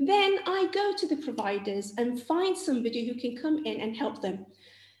 Then I go to the providers and find somebody who can come in and help them.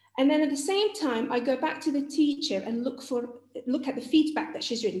 And then at the same time, I go back to the teacher and look at the feedback that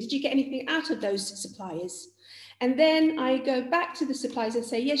she's written. Did you get anything out of those suppliers? And then I go back to the suppliers and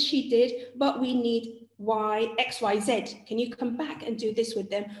say, yes, she did, but we need X, Y, Z. Can you come back and do this with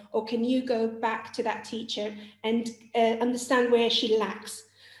them? Or can you go back to that teacher and understand where she lacks?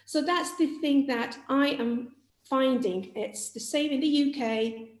 So that's the thing that I am finding. It's the same in the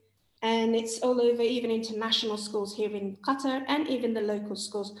UK, and it's all over, even international schools here in Qatar and even the local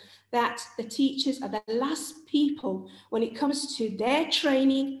schools, that the teachers are the last people when it comes to their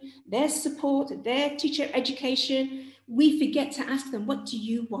training, their support, their teacher education. We forget to ask them, what do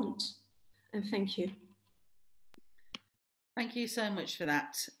you want? And thank you. Thank you so much for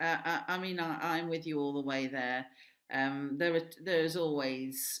that. I mean, I'm with you all the way there. There's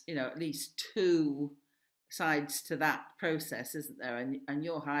always, at least two sides to that process, isn't there? And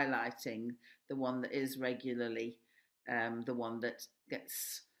you're highlighting the one that is regularly, the one that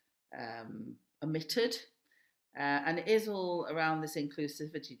gets omitted. And it is all around this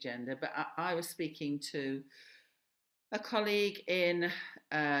inclusivity agenda. But I was speaking to a colleague in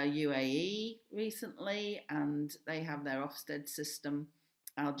UAE recently, and they have their Ofsted system.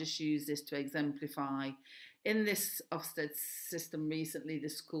 I'll just use this to exemplify. In this Ofsted system recently, the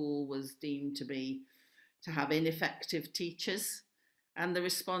school was deemed to have ineffective teachers. And the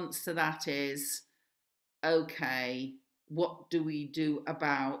response to that is, okay, what do we do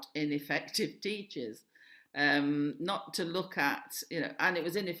about ineffective teachers? Not to look at, and it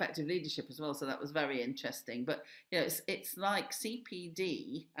was ineffective leadership as well, so that was very interesting. But it's like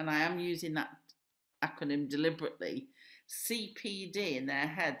CPD, and I am using that acronym deliberately. CPD in their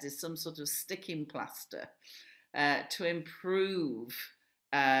heads is some sort of sticking plaster to improve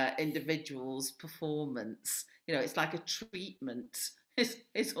individuals' performance. It's like a treatment.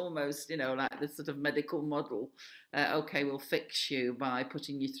 It's almost, like this sort of medical model. Okay, we'll fix you by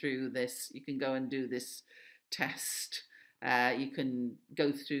putting you through this. You can go and do this test. You can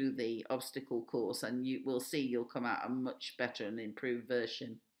go through the obstacle course, and you will see you'll come out a much better and improved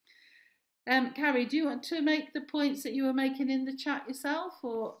version. Carrie, do you want to make the points that you were making in the chat yourself,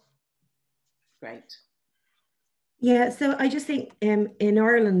 or? Great. Yeah, so I just think in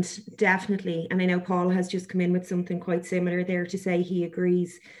Ireland, definitely, and I know Paul has just come in with something quite similar there to say he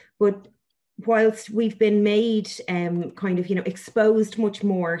agrees, but whilst we've been made exposed much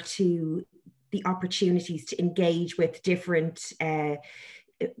more to the opportunities to engage with different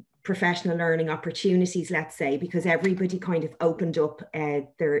professional learning opportunities, let's say, because everybody kind of opened up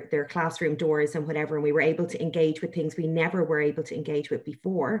their classroom doors and whatever, and we were able to engage with things we never were able to engage with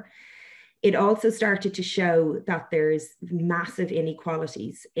before. It also started to show that there's massive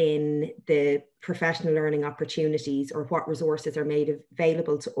inequalities in the professional learning opportunities, or what resources are made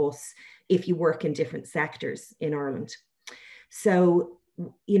available to us if you work in different sectors in Ireland. So,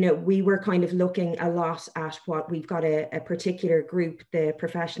 we were kind of looking a lot at what we've got a particular group, the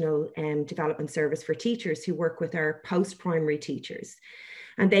Professional Development Service for Teachers, who work with our post-primary teachers.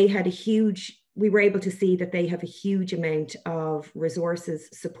 And they had we were able to see that they have a huge amount of resources,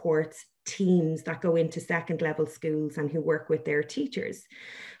 supports, teams that go into second level schools and who work with their teachers.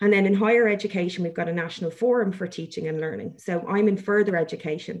 And then in higher education, we've got a national forum for teaching and learning. So I'm in further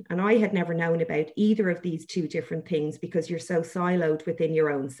education, and I had never known about either of these two different things because you're so siloed within your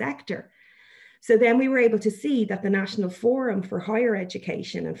own sector. So then we were able to see that the National Forum for Higher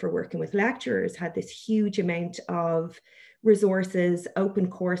Education and for working with lecturers had this huge amount of resources, open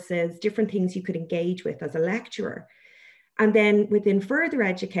courses, different things you could engage with as a lecturer. And then within further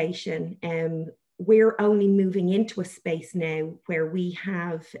education, we're only moving into a space now where we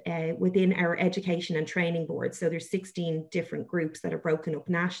have within our education and training board, so there's 16 different groups that are broken up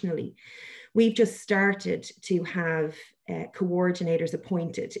nationally. We've just started to have coordinators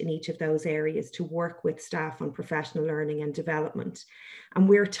appointed in each of those areas to work with staff on professional learning and development. And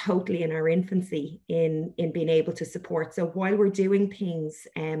we're totally in our infancy in being able to support. So while we're doing things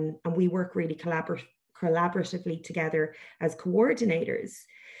and we work really collaboratively together as coordinators,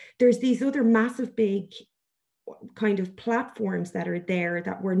 there's these other massive big kind of platforms that are there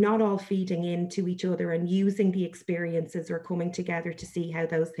that we're not all feeding into each other and using the experiences or coming together to see how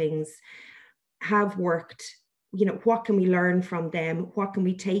those things have worked. What can we learn from them? What can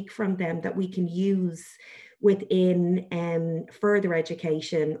we take from them that we can use within further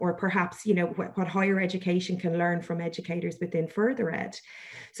education, or perhaps, what higher education can learn from educators within further ed.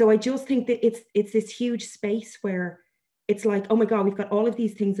 So I just think that it's this huge space where it's like, oh my God, we've got all of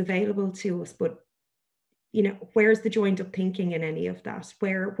these things available to us, but you know, where's the joined up thinking in any of that?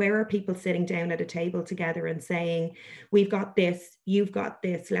 Where are people sitting down at a table together and saying, we've got this, you've got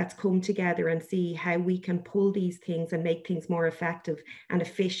this, let's come together and see how we can pull these things and make things more effective and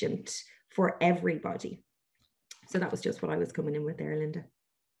efficient for everybody. So that was just what I was coming in with there, Linda.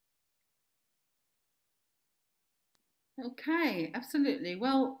 Okay, absolutely.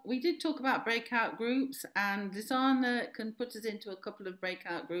 Well, we did talk about breakout groups, and Lisanna can put us into a couple of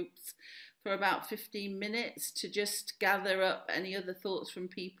breakout groups for about 15 minutes to just gather up any other thoughts from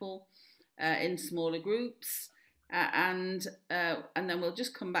people in smaller groups, and then we'll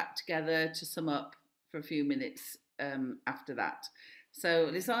just come back together to sum up for a few minutes after that.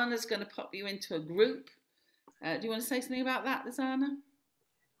 So Lisanna's going to pop you into a group. Do you want to say something about that, Lisanna?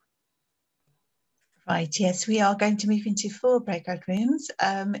 Right, yes, we are going to move into 4 breakout rooms.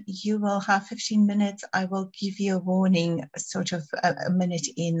 You will have 15 minutes. I will give you a warning, sort of a minute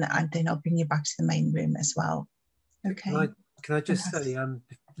in, and then I'll bring you back to the main room as well. Okay. Can I just say,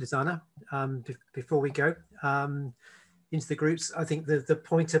 Lisanna, before we go into the groups, I think the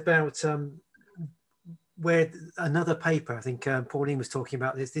point about where another paper, I think Pauline was talking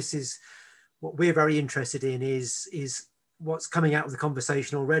about this is what we're very interested in is what's coming out of the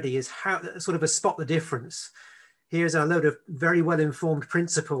conversation already is how sort of a spot the difference. Here's a load of very well-informed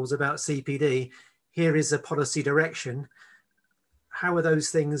principles about CPD. Here is a policy direction. How are those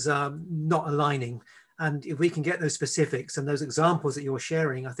things not aligning? And if we can get those specifics and those examples that you're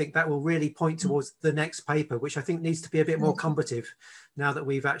sharing, I think that will really point towards the next paper, which I think needs to be a bit more combative now that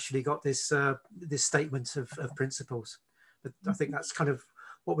we've actually got this this statement of principles. But I think that's kind of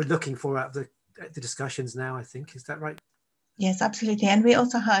what we're looking for out of the discussions now, I think. Is that right? Yes, absolutely. And we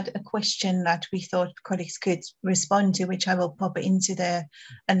also had a question that we thought colleagues could respond to, which I will pop into the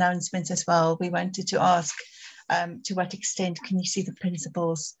announcements as well. We wanted to ask, to what extent can you see the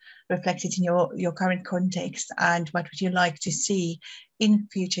principles reflected in your current context, and what would you like to see in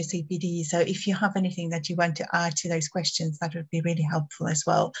future CPD? So if you have anything that you want to add to those questions, that would be really helpful as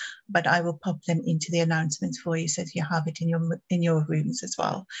well. But I will pop them into the announcements for you so that you have it in your rooms as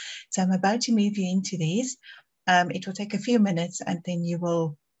well. So I'm about to move you into these. It will take a few minutes, and then you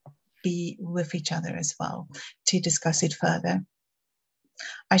will be with each other as well to discuss it further.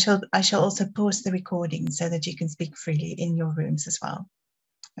 I shall also pause the recording so that you can speak freely in your rooms as well.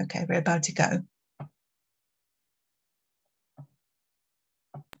 Okay, we're about to go.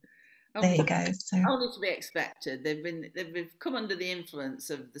 There you go. So only to be expected. They've come under the influence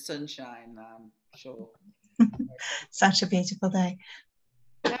of the sunshine, I'm sure. Such a beautiful day.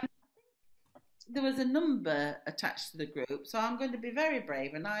 There was a number attached to the group, so I'm going to be very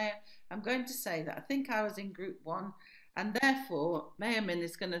brave, and I'm going to say that I think I was in group 1, and therefore Mayamin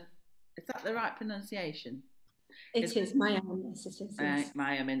is going to, is that the right pronunciation? It is Mayamin, yes, it is. Yes.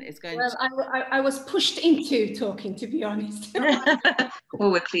 Mayamin is going to... I was pushed into talking, to be honest.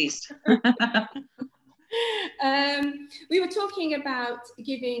 Well, we're pleased. We were talking about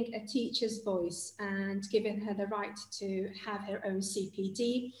giving a teacher's voice and giving her the right to have her own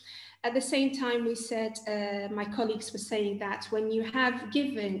CPD. At the same time, we said, my colleagues were saying that when you have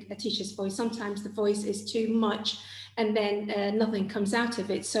given a teacher's voice, sometimes the voice is too much and then nothing comes out of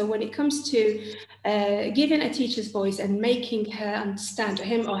it. So when it comes to giving a teacher's voice and making her understand, or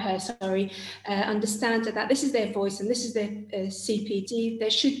him or her, sorry, understand that this is their voice and this is their CPD, there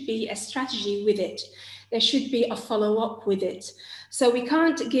should be a strategy with it. There should be a follow-up with it. So we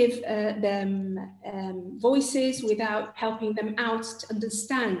can't give them voices without helping them out to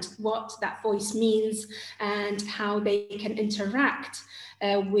understand what that voice means and how they can interact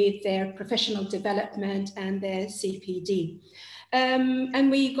with their professional development and their CPD. And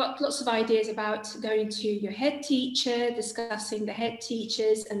we got lots of ideas about going to your head teacher, discussing the head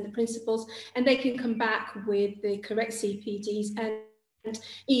teachers and the principals, and they can come back with the correct CPDs and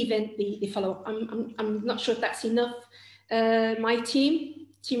even the follow-up. I'm not sure if that's enough. My team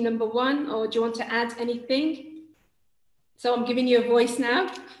number 1, or do you want to add anything? So I'm giving you a voice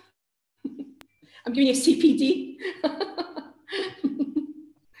now. I'm giving you a CPD.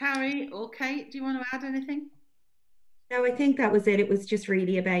 Carrie or Kate, do you want to add anything? No, I think that was it. It was just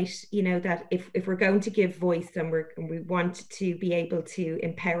really about, you know, that if we're going to give voice and we want to be able to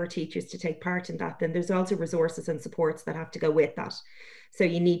empower teachers to take part in that, then there's also resources and supports that have to go with that. So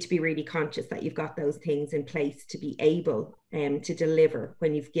you need to be really conscious that you've got those things in place to be able to deliver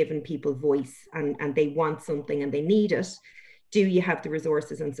when you've given people voice and they want something and they need it. Do you have the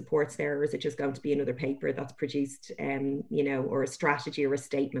resources and supports there, or is it just going to be another paper that's produced, you know, or a strategy or a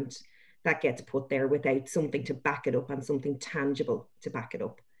statement that gets put there without something to back it up and something tangible to back it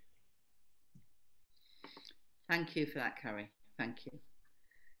up? Thank you for that, Carrie. Thank you.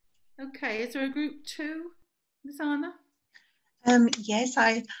 Okay, is there a group 2? Susanna? Yes,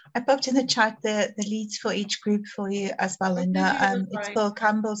 I popped in the chat the leads for each group for you as well, Linda. It's Paul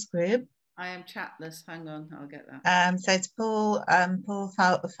Campbell's group. I am chatless. Hang on, I'll get that. So it's Paul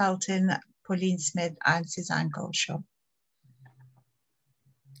Felton, Pauline Smith, and Suzanne Goldshaw.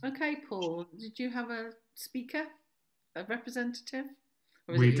 Okay, Paul, did you have a speaker, a representative?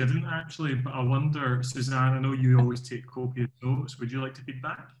 We didn't actually, but I wonder, Suzanne, I know you always take copious notes. Would you like to feed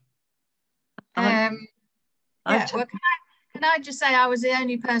back? Yeah, well, can I just say I was the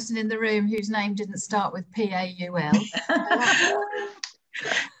only person in the room whose name didn't start with P-A-U-L.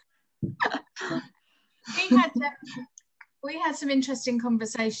 We had some interesting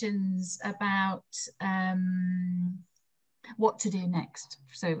conversations about what to do next,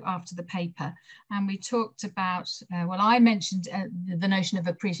 so after the paper, and we talked about well, I mentioned the notion of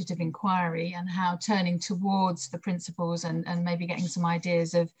appreciative inquiry and how turning towards the principles and maybe getting some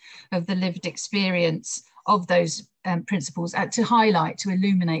ideas of the lived experience of those principles to highlight, to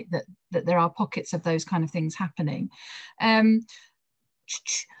illuminate that there are pockets of those kind of things happening.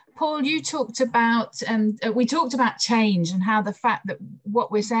 Paul, you talked about, we talked about change and how the fact that what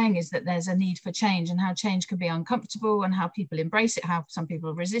we're saying is that there's a need for change and how change can be uncomfortable and how people embrace it, how some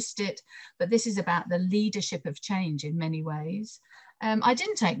people resist it. But this is about the leadership of change in many ways. I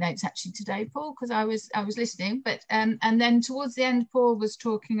didn't take notes actually today, Paul, because I was listening. But and then towards the end, Paul was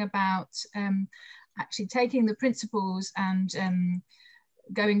talking about actually taking the principles and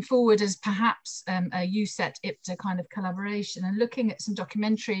going forward as perhaps a UCET IPDA kind of collaboration and looking at some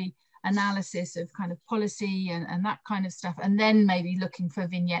documentary analysis of kind of policy and that kind of stuff, and then maybe looking for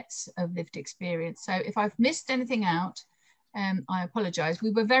vignettes of lived experience. So if I've missed anything out, I apologise.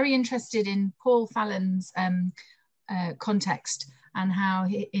 We were very interested in Paul Fallon's context and how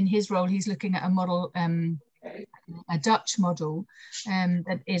in his role he's looking at a model, a Dutch model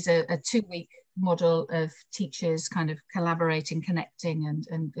that is a 2-week model of teachers kind of collaborating, connecting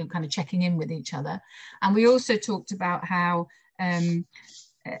and kind of checking in with each other. And we also talked about how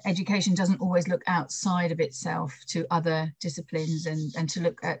education doesn't always look outside of itself to other disciplines and to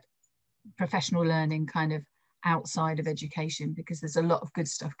look at professional learning kind of outside of education, because there's a lot of good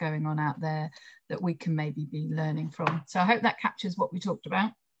stuff going on out there that we can maybe be learning from. So I hope that captures what we talked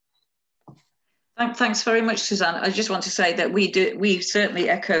about. Thanks very much, Suzanne. I just want to say that we certainly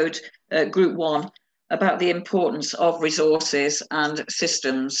echoed Group 1 about the importance of resources and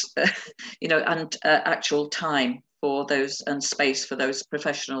systems, and actual time for those and space for those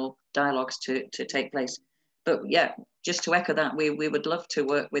professional dialogues to take place. But yeah, just to echo that, we would love to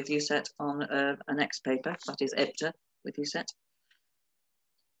work with UCET on a next paper, that is IPDA with UCET.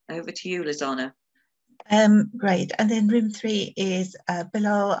 Over to you, Lizana. Great. And then room 3 is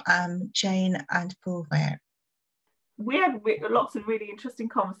Bilal, Jane and Paul Ware. We had lots of really interesting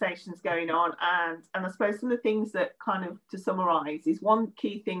conversations going on, and I suppose some of the things that kind of, to summarise, is one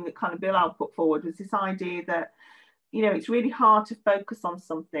key thing that kind of Bilal put forward was this idea that, it's really hard to focus on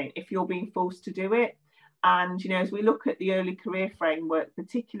something if you're being forced to do it. And, as we look at the early career framework,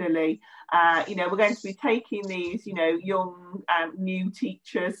 particularly, we're going to be taking these, young, new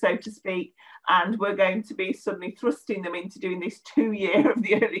teachers, so to speak, and we're going to be suddenly thrusting them into doing this 2-year of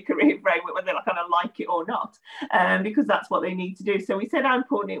the early career framework, whether they kind of like it or not, because that's what they need to do. So we said how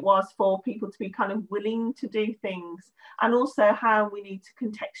important it was for people to be kind of willing to do things, and also how we need to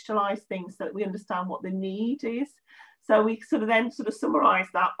contextualise things so that we understand what the need is. So we sort of summarise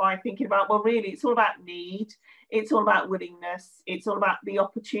that by thinking about, well, really, it's all about need, it's all about willingness, it's all about the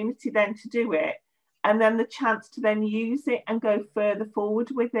opportunity then to do it, and then the chance to then use it and go further forward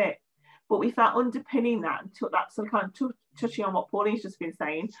with it. But we felt underpinning that, and took that sort of kind of touching on what Pauline's just been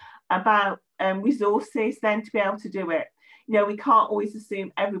saying about resources then to be able to do it. We can't always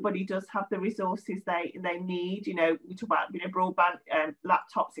assume everybody does have the resources they need. We talk about broadband,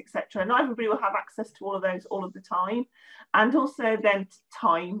 laptops, etc. Not everybody will have access to all of those all of the time. And also then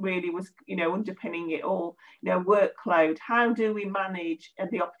time really was underpinning it all. Workload. How do we manage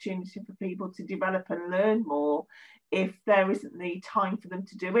the opportunity for people to develop and learn more if there isn't the time for them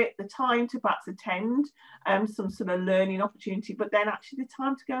to do it, the time to perhaps attend some sort of learning opportunity, but then actually the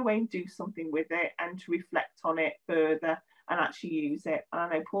time to go away and do something with it and to reflect on it further and actually use it. And I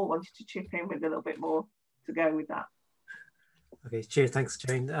know Paul wanted to chip in with a little bit more to go with that. Okay, cheers, thanks,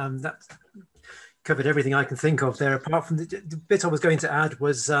 Jane. That covered everything I can think of there. Apart from the bit I was going to add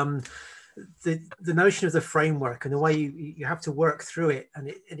was the notion of the framework and the way you have to work through it, and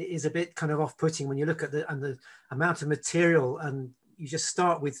it is a bit kind of off-putting when you look at the amount of material, and you just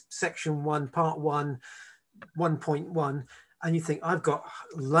start with section 1, part 1, 1.1, and you think, I've got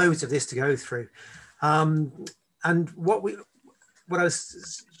loads of this to go through. And what I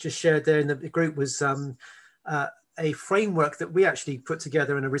was just shared there in the group was a framework that we actually put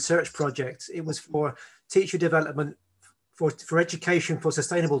together in a research project. It was for teacher development, for education for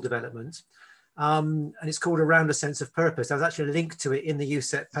sustainable development. And it's called Around a Sense of Purpose. There's actually a link to it in the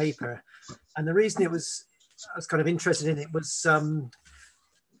UCET paper. And the reason I was kind of interested in it was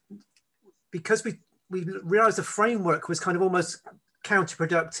because we realized the framework was kind of almost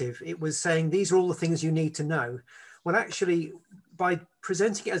counterproductive. It was saying, these are all the things you need to know. Well, actually, by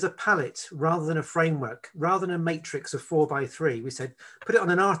presenting it as a palette rather than a framework, rather than a matrix of 4x3, we said, put it on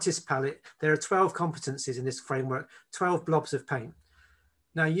an artist palette. There are 12 competencies in this framework, 12 blobs of paint.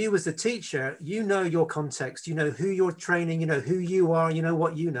 Now, you as the teacher, you know your context, you know who you're training, you know who you are, you know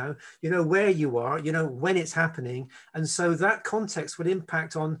what you know where you are, you know when it's happening. And so that context will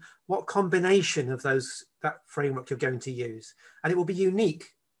impact on what combination of that framework you're going to use. And it will be unique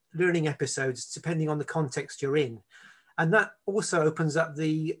learning episodes depending on the context you're in. And that also opens up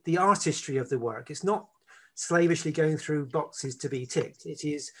the artistry of the work. It's not slavishly going through boxes to be ticked. It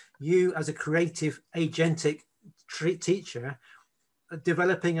is you as a creative, agentic teacher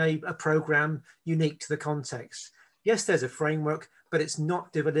developing a program unique to the context. Yes, there's a framework, but it's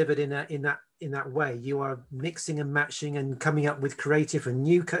not delivered in that way. You are mixing and matching and coming up with creative and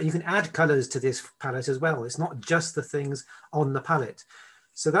new. You can add colors to this palette as well. It's not just the things on the palette.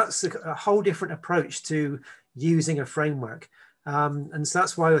 So that's a whole different approach to using a framework. And so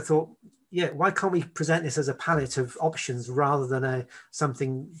that's why I thought, yeah, why can't we present this as a palette of options rather than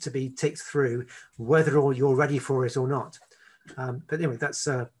something to be ticked through, whether or you're ready for it or not. But anyway, that's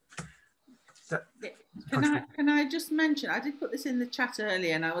Can I just mention, I did put this in the chat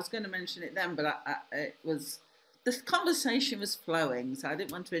earlier and I was going to mention it then, but this conversation was flowing, so I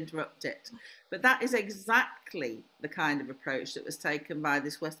didn't want to interrupt it. But that is exactly the kind of approach that was taken by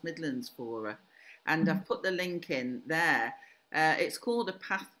this West Midlands Forum. And I've put the link in there. It's called a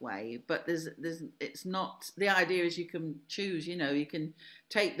pathway, but it's not, the idea is you can choose, you can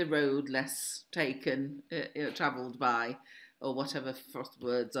take the road less taken, travelled by, or whatever frost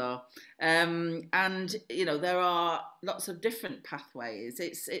words are. And, there are lots of different pathways.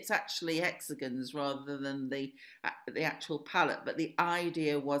 It's actually hexagons rather than the actual palette, but the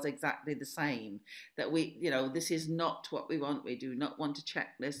idea was exactly the same, that this is not what we want. We do not want a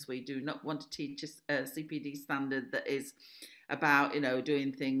checklist. We do not want to teach a CPD standard that is about,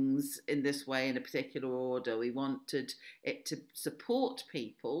 doing things in this way in a particular order. We wanted it to support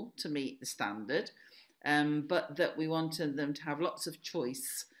people to meet the standard, but that we wanted them to have lots of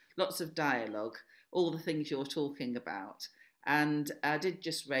choice, lots of dialogue, all the things you're talking about. And I did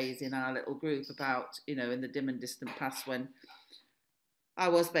just raise in our little group about, in the dim and distant past when I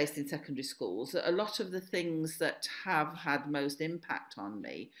was based in secondary schools, that a lot of the things that have had most impact on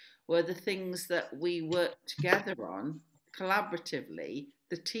me were the things that we worked together on collaboratively,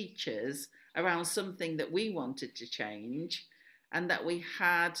 the teachers, around something that we wanted to change, and that we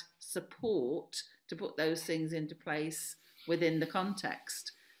had support to put those things into place within the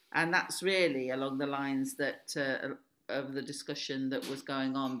context. And that's really along the lines that of the discussion that was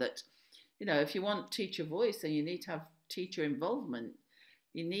going on, that, if you want teacher voice, then you need to have teacher involvement.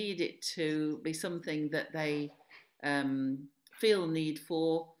 You need it to be something that they feel need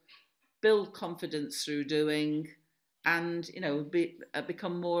for, build confidence through doing, and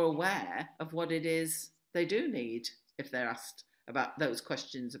become more aware of what it is they do need if they're asked about those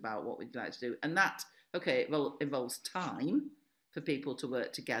questions about what we'd like to do. And that, okay, it involves time for people to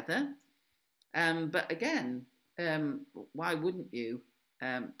work together. But again, why wouldn't you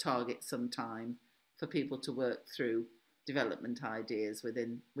target some time for people to work through development ideas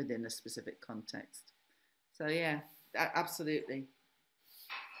within a specific context? So yeah, absolutely.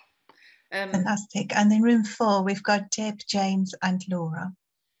 Fantastic. And in room 4, we've got Deb, James and Laura.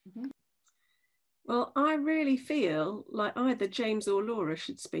 Mm-hmm. Well, I really feel like either James or Laura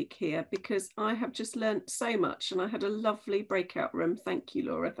should speak here, because I have just learnt so much and I had a lovely breakout room. Thank you,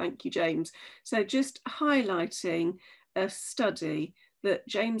 Laura. Thank you, James. So just highlighting a study that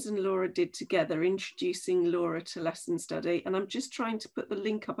James and Laura did together, introducing Laura to lesson study. And I'm just trying to put the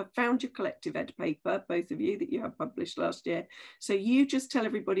link up. I found your collective ed paper, both of you, that you have published last year. So you just tell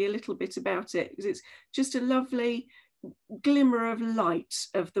everybody a little bit about it, because it's just a lovely glimmer of light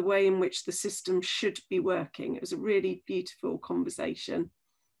of the way in which the system should be working. It was a really beautiful conversation.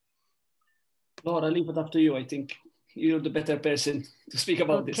 Laura, I'll leave it up to you. I think you're the better person to speak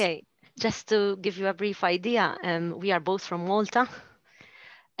about this. Okay, just to give you a brief idea, we are both from Malta.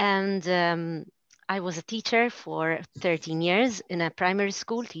 And I was a teacher for 13 years in a primary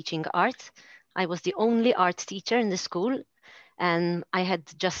school teaching art. I was the only art teacher in the school, and I had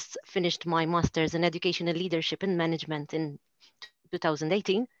just finished my master's in educational leadership and management in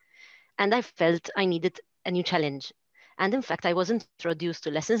 2018. And I felt I needed a new challenge. And in fact, I was introduced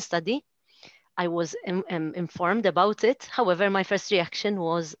to lesson study. I was informed about it. However, my first reaction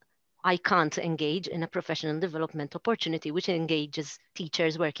was, I can't engage in a professional development opportunity which engages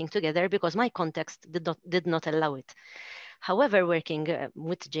teachers working together, because my context did not allow it. However, working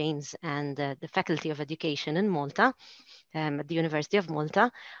with James and the Faculty of Education in Malta, at the University of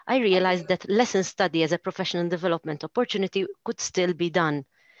Malta, I realized that lesson study as a professional development opportunity could still be done.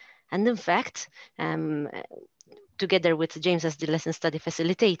 And in fact, together with James as the lesson study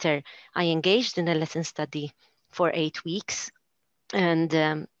facilitator, I engaged in a lesson study for 8 weeks. And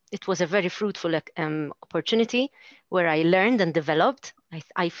it was a very fruitful opportunity where I learned and developed.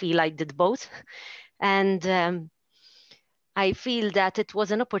 I feel I did both. And I feel that it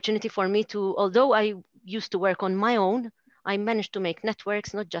was an opportunity for me to, although I used to work on my own, I managed to make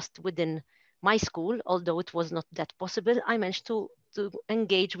networks, not just within my school, although it was not that possible. I managed to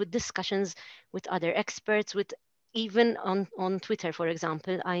engage with discussions with other experts, with even on Twitter, for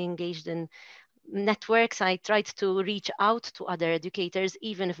example. I engaged in networks. I tried to reach out to other educators,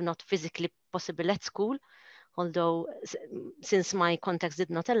 even if not physically possible at school. Although since my context did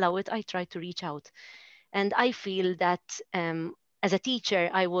not allow it, I tried to reach out. And I feel that as a teacher,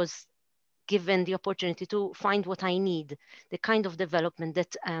 I was given the opportunity to find what I need, the kind of development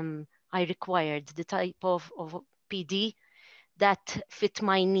that I required, the type of PD that fit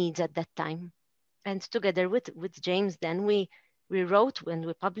my needs at that time. And together with James, then we wrote and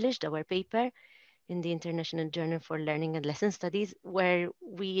we published our paper in the International Journal for Learning and Lesson Studies, where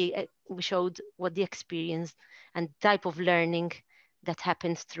we showed what the experience and type of learning that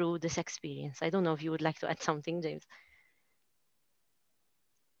happens through this experience. I don't know if you would like to add something, James.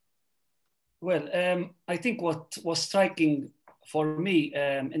 Well, I think what was striking for me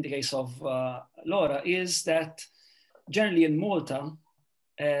in the case of Laura is that generally in Malta,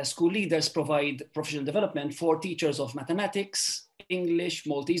 school leaders provide professional development for teachers of mathematics, English,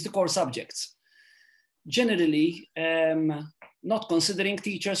 Maltese, the core subjects. Generally, not considering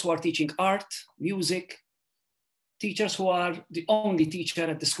teachers who are teaching art, music, teachers who are the only teacher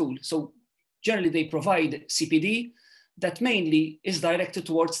at the school. So generally they provide CPD that mainly is directed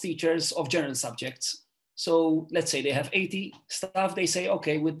towards teachers of general subjects. So let's say they have 80 staff, they say,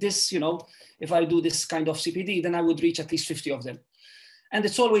 okay, with this, if I do this kind of CPD, then I would reach at least 50 of them. And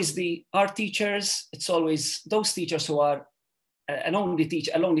it's always the art teachers, it's always those teachers who are a lonely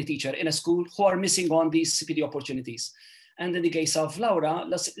teacher in a school who are missing on these CPD opportunities. And in the case of Laura,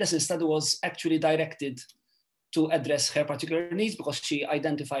 lesson study was actually directed to address her particular needs, because she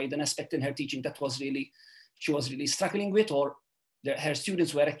identified an aspect in her teaching that she was really struggling with, or her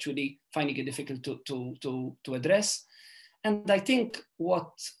students were actually finding it difficult to address. And I think what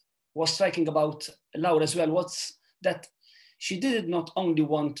was striking about Laura as well was that she did not only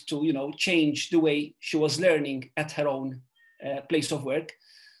want to change the way she was learning at her own place of work,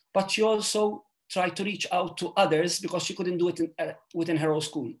 but she also tried to reach out to others, because she couldn't do it within her own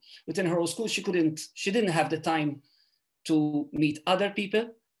school. Within her own school, she didn't have the time to meet other people,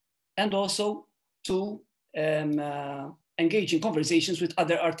 and also to engage in conversations with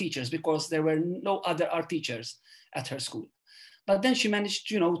other art teachers, because there were no other art teachers at her school. But then she managed,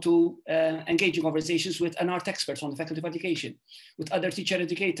 to engage in conversations with an art expert from the Faculty of Education, with other teacher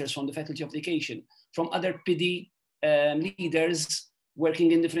educators from the Faculty of Education, from other PD leaders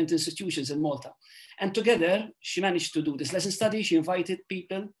working in different institutions in Malta. And together, she managed to do this lesson study. She invited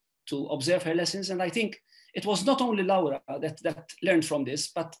people to observe her lessons. And I think it was not only Laura that learned from this,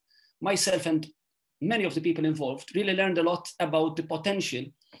 but myself and many of the people involved really learned a lot about the potential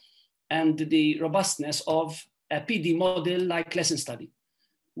and the robustness of a PD model like lesson study,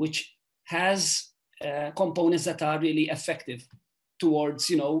 which has components that are really effective towards,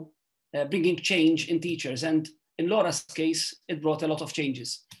 bringing change in teachers. And in Laura's case, it brought a lot of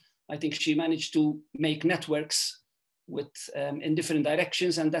changes. I think she managed to make networks in different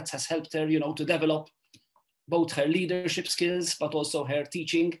directions, and that has helped her, to develop both her leadership skills, but also her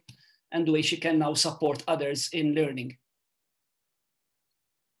teaching and the way she can now support others in learning.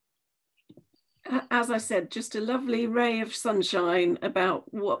 As I said, just a lovely ray of sunshine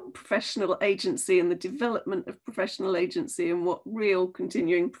about what professional agency and the development of professional agency and what real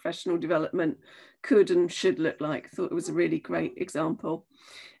continuing professional development could and should look like. I thought it was a really great example.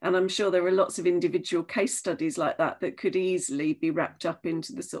 And I'm sure there are lots of individual case studies like that that could easily be wrapped up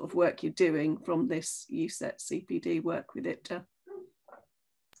into the sort of work you're doing from this UCET CPD work with IPDA.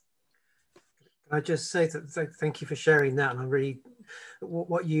 I just say that thank you for sharing that, and I really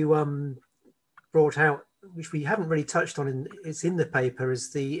what you brought out, which we haven't really touched on, it's in the paper,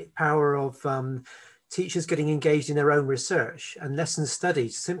 is the power of teachers getting engaged in their own research and lesson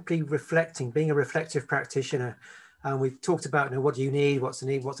studies, simply reflecting, being a reflective practitioner. And we've talked about, what do you need, what's the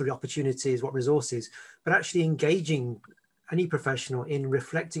need, what's the opportunities, what resources, but actually engaging any professional in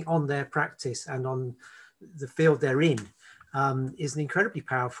reflecting on their practice and on the field they're in is an incredibly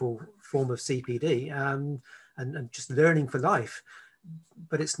powerful form of CPD and just learning for life.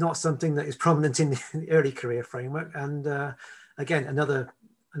 But it's not something that is prominent in the early career framework. And again, another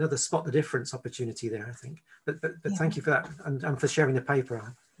spot the difference opportunity there, I think. But yeah. Thank you for that and for sharing the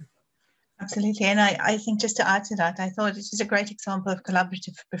paper. Absolutely. And I think just to add to that, I thought it is a great example of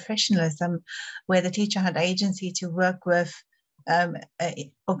collaborative professionalism where the teacher had agency to work with an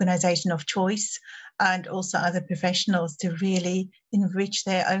organisation of choice and also other professionals to really enrich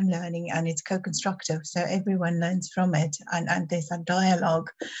their own learning, and it's co-constructive. So everyone learns from it, and there's a dialogue,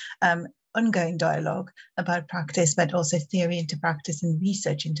 ongoing dialogue about practice, but also theory into practice and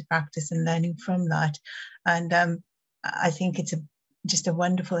research into practice and learning from that. And I think it's just a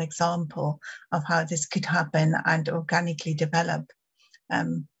wonderful example of how this could happen and organically develop,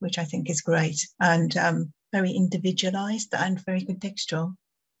 which I think is great and very individualized and very contextual.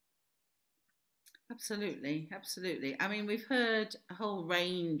 Absolutely, absolutely. I mean, we've heard a whole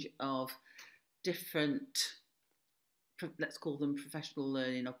range of different, let's call them professional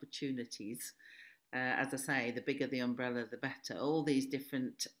learning opportunities. As I say, the bigger the umbrella, the better. All these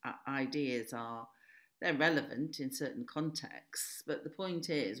different ideas they're relevant in certain contexts, but the point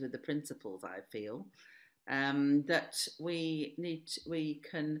is with the principles, I feel, that we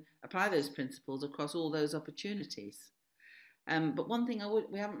can apply those principles across all those opportunities. But one thing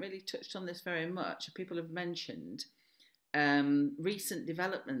we haven't really touched on this very much, people have mentioned recent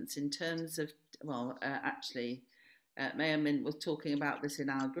developments in terms of, actually, Maya Mint was talking about this in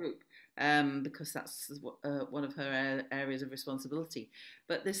our group because that's one of her areas of responsibility.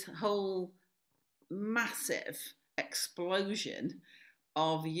 But this whole massive explosion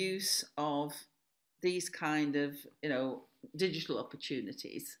of use of these kind of, digital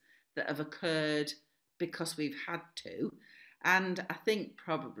opportunities that have occurred because we've had to. And I think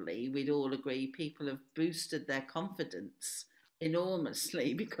probably we'd all agree people have boosted their confidence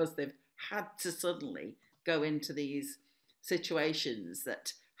enormously because they've had to suddenly go into these situations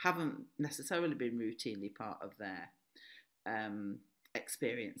that haven't necessarily been routinely part of their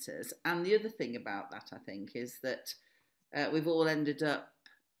experiences. And the other thing about that, I think, is that we've all ended up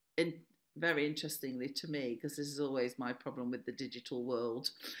very interestingly to me, because this is always my problem with the digital world,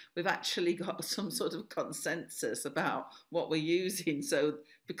 we've actually got some sort of consensus about what we're using. So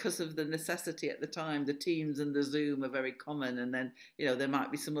because of the necessity at the time, the Teams and the Zoom are very common, and then there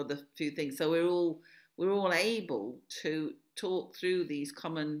might be some other few things. So we're all able to talk through these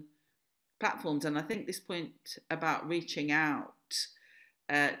common platforms. And I think this point about reaching out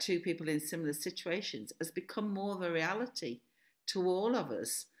to people in similar situations has become more of a reality to all of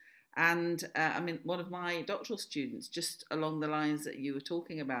us. And I mean, one of my doctoral students, just along the lines that you were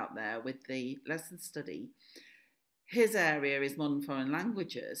talking about there with the lesson study, his area is modern foreign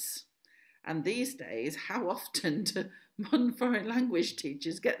languages. And these days, how often do modern foreign language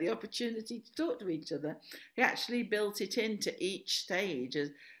teachers get the opportunity to talk to each other? He actually built it into each stage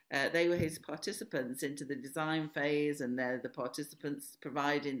as they were his participants into the design phase, and they're the participants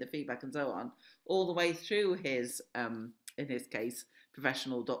providing the feedback and so on, all the way through his, in his case,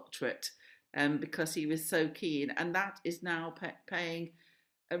 professional doctorate, because he was so keen. And that is now playing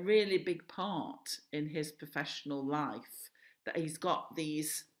a really big part in his professional life, that he's got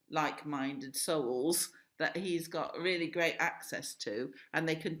these like-minded souls that he's got really great access to, and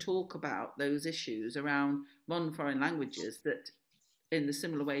they can talk about those issues around modern foreign languages that, in the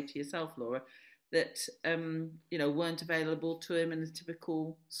similar way to yourself, Laura, that weren't available to him in a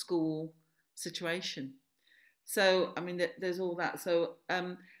typical school situation. So, I mean, there's all that. So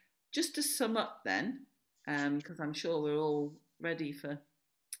just to sum up then, because I'm sure we're all ready for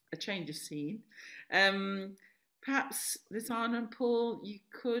a change of scene, perhaps Lisanna and Paul, you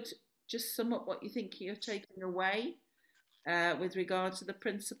could just sum up what you think you're taking away with regard to the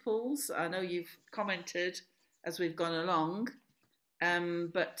principles. I know you've commented as we've gone along,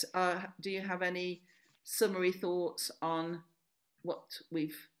 but do you have any summary thoughts on what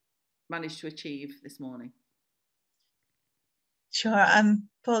we've managed to achieve this morning? Sure.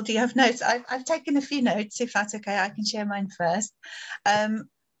 Paul, do you have notes? I've taken a few notes, if that's okay. I can share mine first.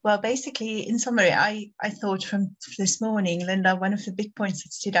 Well, basically, in summary, I thought from this morning, Linda, one of the big points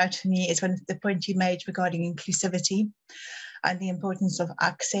that stood out for me is one of the points you made regarding inclusivity and the importance of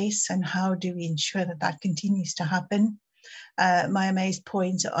access and how do we ensure that that continues to happen. Maya May's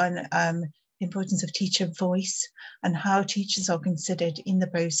point on the importance of teacher voice and how teachers are considered in the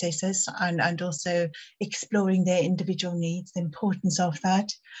processes, and also exploring their individual needs, the importance of that.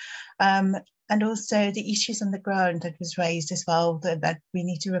 And also the issues on the ground that was raised as well, that we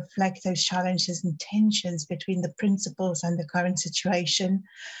need to reflect those challenges and tensions between the principals and the current situation.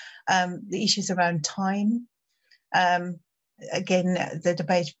 The issues around time. Again, the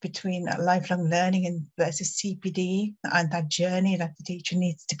debate between lifelong learning and versus CPD, and that journey that the teacher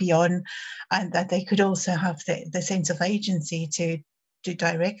needs to be on, and that they could also have the sense of agency to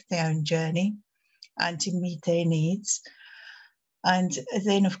direct their own journey and to meet their needs. And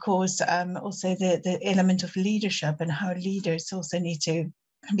then, of course, also the element of leadership and how leaders also need to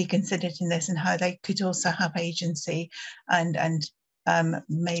be considered in this, and how they could also have agency and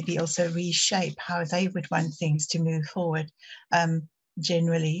maybe also reshape how they would want things to move forward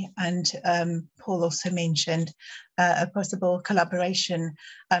generally. And Paul also mentioned a possible collaboration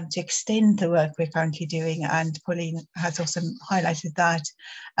to extend the work we're currently doing, and Pauline has also highlighted that.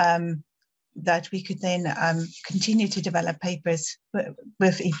 That we could then continue to develop papers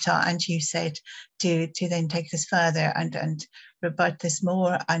with IPDA and UCET to then take this further and rebut this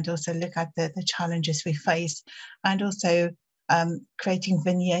more, and also look at the challenges we face, and also creating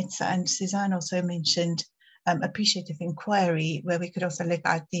vignettes. And Suzanne also mentioned appreciative inquiry, where we could also look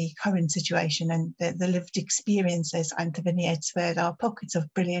at the current situation and the lived experiences, and the vignettes where there are pockets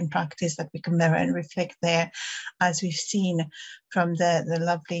of brilliant practice that we can mirror and reflect there, as we've seen from the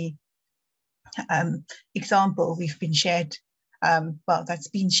lovely example we've been shared, that's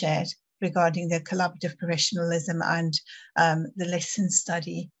been shared regarding the collaborative professionalism and the lesson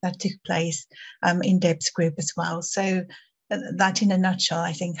study that took place in Deb's group as well. So that, in a nutshell,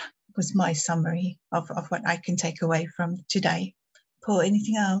 I think was my summary of what I can take away from today. Paul,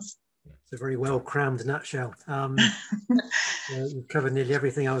 anything else? It's a very well crammed nutshell. You've covered nearly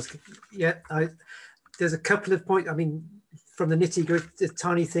everything I was. Yeah, there's a couple of points. I mean, from the nitty-gritty, the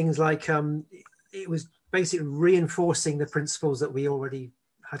tiny things like it was basically reinforcing the principles that we already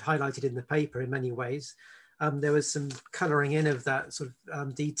had highlighted in the paper in many ways. There was some colouring in of that sort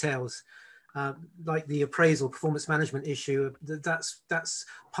of details, like the appraisal performance management issue. That's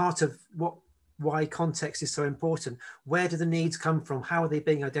part of why context is so important. Where do the needs come from? How are they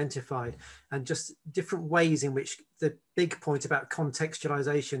being identified? And just different ways in which the big point about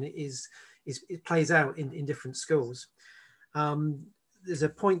contextualization it plays out in different schools. There's a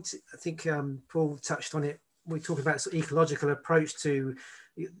point, I think Paul touched on it, we talk about sort of ecological approach to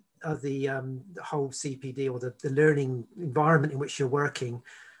the whole CPD, or the learning environment in which you're working.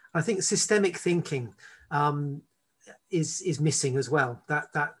 I think systemic thinking is missing as well.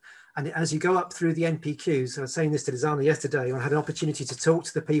 And as you go up through the NPQs, I was saying this to Lizana yesterday, I had an opportunity to talk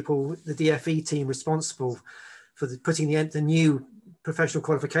to the people, the DFE team responsible for putting the new professional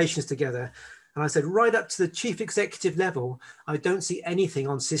qualifications together. And I said, right up to the chief executive level, I don't see anything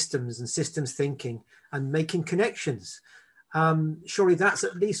on systems and systems thinking and making connections. Surely that's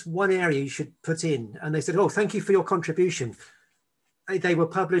at least one area you should put in. And they said, oh, thank you for your contribution. They were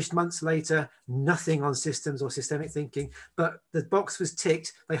published months later, nothing on systems or systemic thinking, but the box was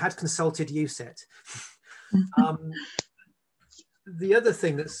ticked. They had consulted UCET. The other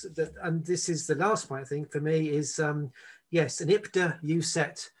thing and this is the last point I think for me, is yes, an IPDA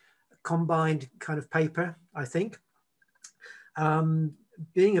UCET combined kind of paper, I think.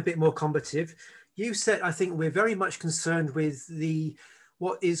 Being a bit more combative, UCET, I think we're very much concerned with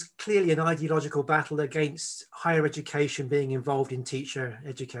what is clearly an ideological battle against higher education being involved in teacher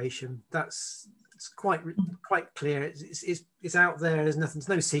education. It's quite clear. It's out there. There's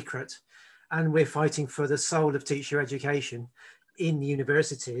no secret, and we're fighting for the soul of teacher education in the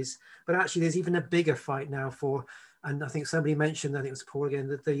universities. But actually, there's even a bigger fight now for. And I think somebody mentioned, I think it was Paul again,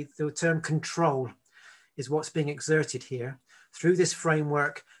 that the term control is what's being exerted here through this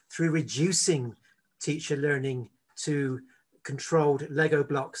framework, through reducing teacher learning to controlled Lego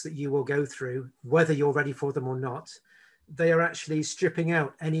blocks that you will go through, whether you're ready for them or not. They are actually stripping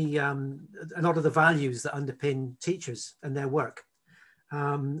out a lot of the values that underpin teachers and their work.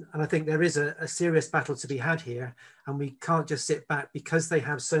 And I think there is a serious battle to be had here, and we can't just sit back because they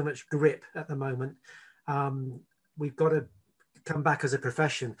have so much grip at the moment. We've got to come back as a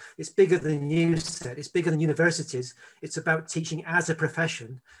profession. It's bigger than UCET, it's bigger than universities. It's about teaching as a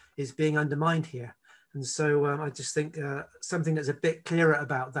profession is being undermined here. And so I just think something that's a bit clearer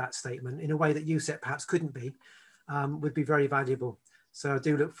about that statement in a way that UCET perhaps couldn't be, would be very valuable. So I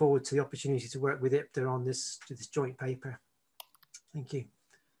do look forward to the opportunity to work with IPDA on this joint paper. Thank you.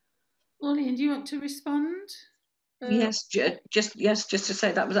 Pauline, do you want to respond? Yes, just to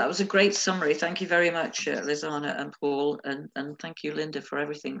say that was a great summary. Thank you very much, Lizana and Paul, and thank you, Linda, for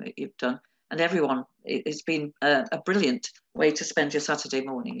everything that you've done. and everyone. It's been a brilliant way to spend your Saturday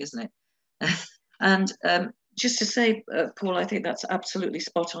morning, isn't it? And just to say, Paul, I think that's absolutely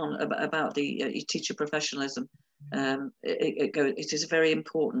spot on about the teacher professionalism. It is a very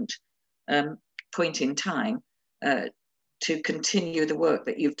important point in time to continue the work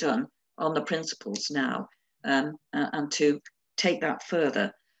that you've done on the principles now, and to take that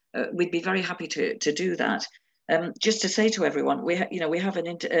further. We'd be very happy to do that. Just to say to everyone, we have an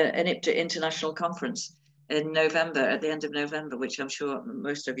IPDA International Conference in November, at the end of November, which I'm sure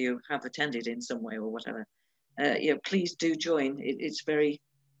most of you have attended in some way or whatever. Please do join. It's very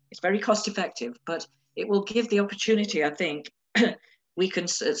cost effective, but it will give the opportunity, I think. We can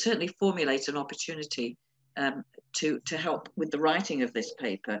certainly formulate an opportunity to help with the writing of this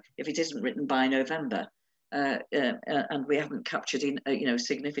paper if it isn't written by November, and we haven't captured in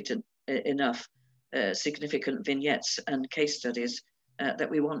significant vignettes and case studies that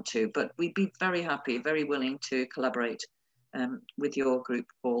we want to. But we'd be very happy, very willing to collaborate with your group,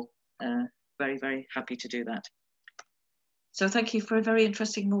 Paul. Very, very happy to do that. So thank you for a very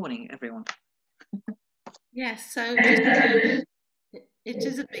interesting morning, everyone. Yes, so it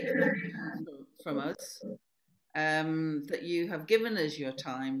is a big thank you from us that you have given us your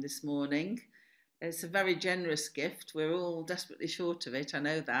time this morning. It's a very generous gift. We're all desperately short of it, I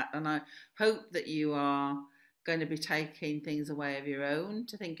know that, and I hope that you are going to be taking things away of your own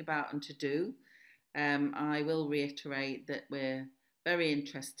to think about and to do. I will reiterate that we're very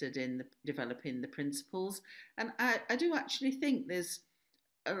interested in developing the principles, and I do actually think there's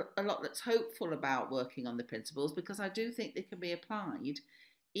a lot that's hopeful about working on the principles, because I do think they can be applied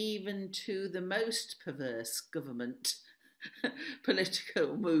even to the most perverse government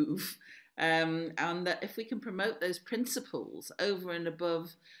political move, and that if we can promote those principles over and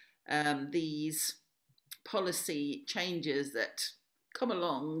above these policy changes that come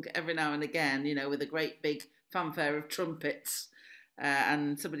along every now and again, with a great big fanfare of trumpets,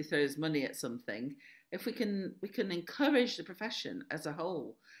 and somebody throws money at something. If we can encourage the profession as a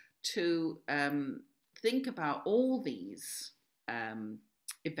whole to think about all these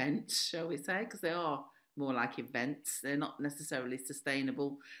events, shall we say, because they are more like events. They're not necessarily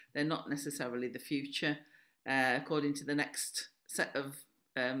sustainable. They're not necessarily the future, according to the next set of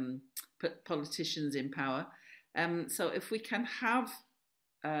politicians in power. So if we can have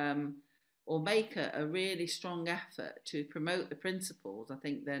or make a really strong effort to promote the principles, I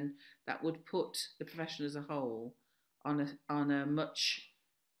think then that would put the profession as a whole on a much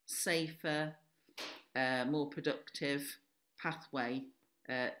safer, more productive pathway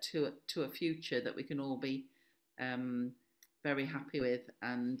to a future that we can all be very happy with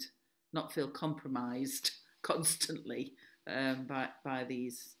and not feel compromised constantly by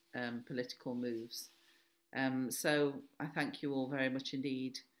these political moves. So I thank you all very much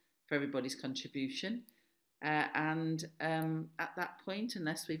indeed for everybody's contribution. And at that point,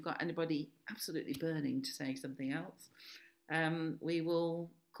 unless we've got anybody absolutely burning to say something else, we will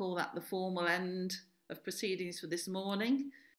call that the formal end of proceedings for this morning.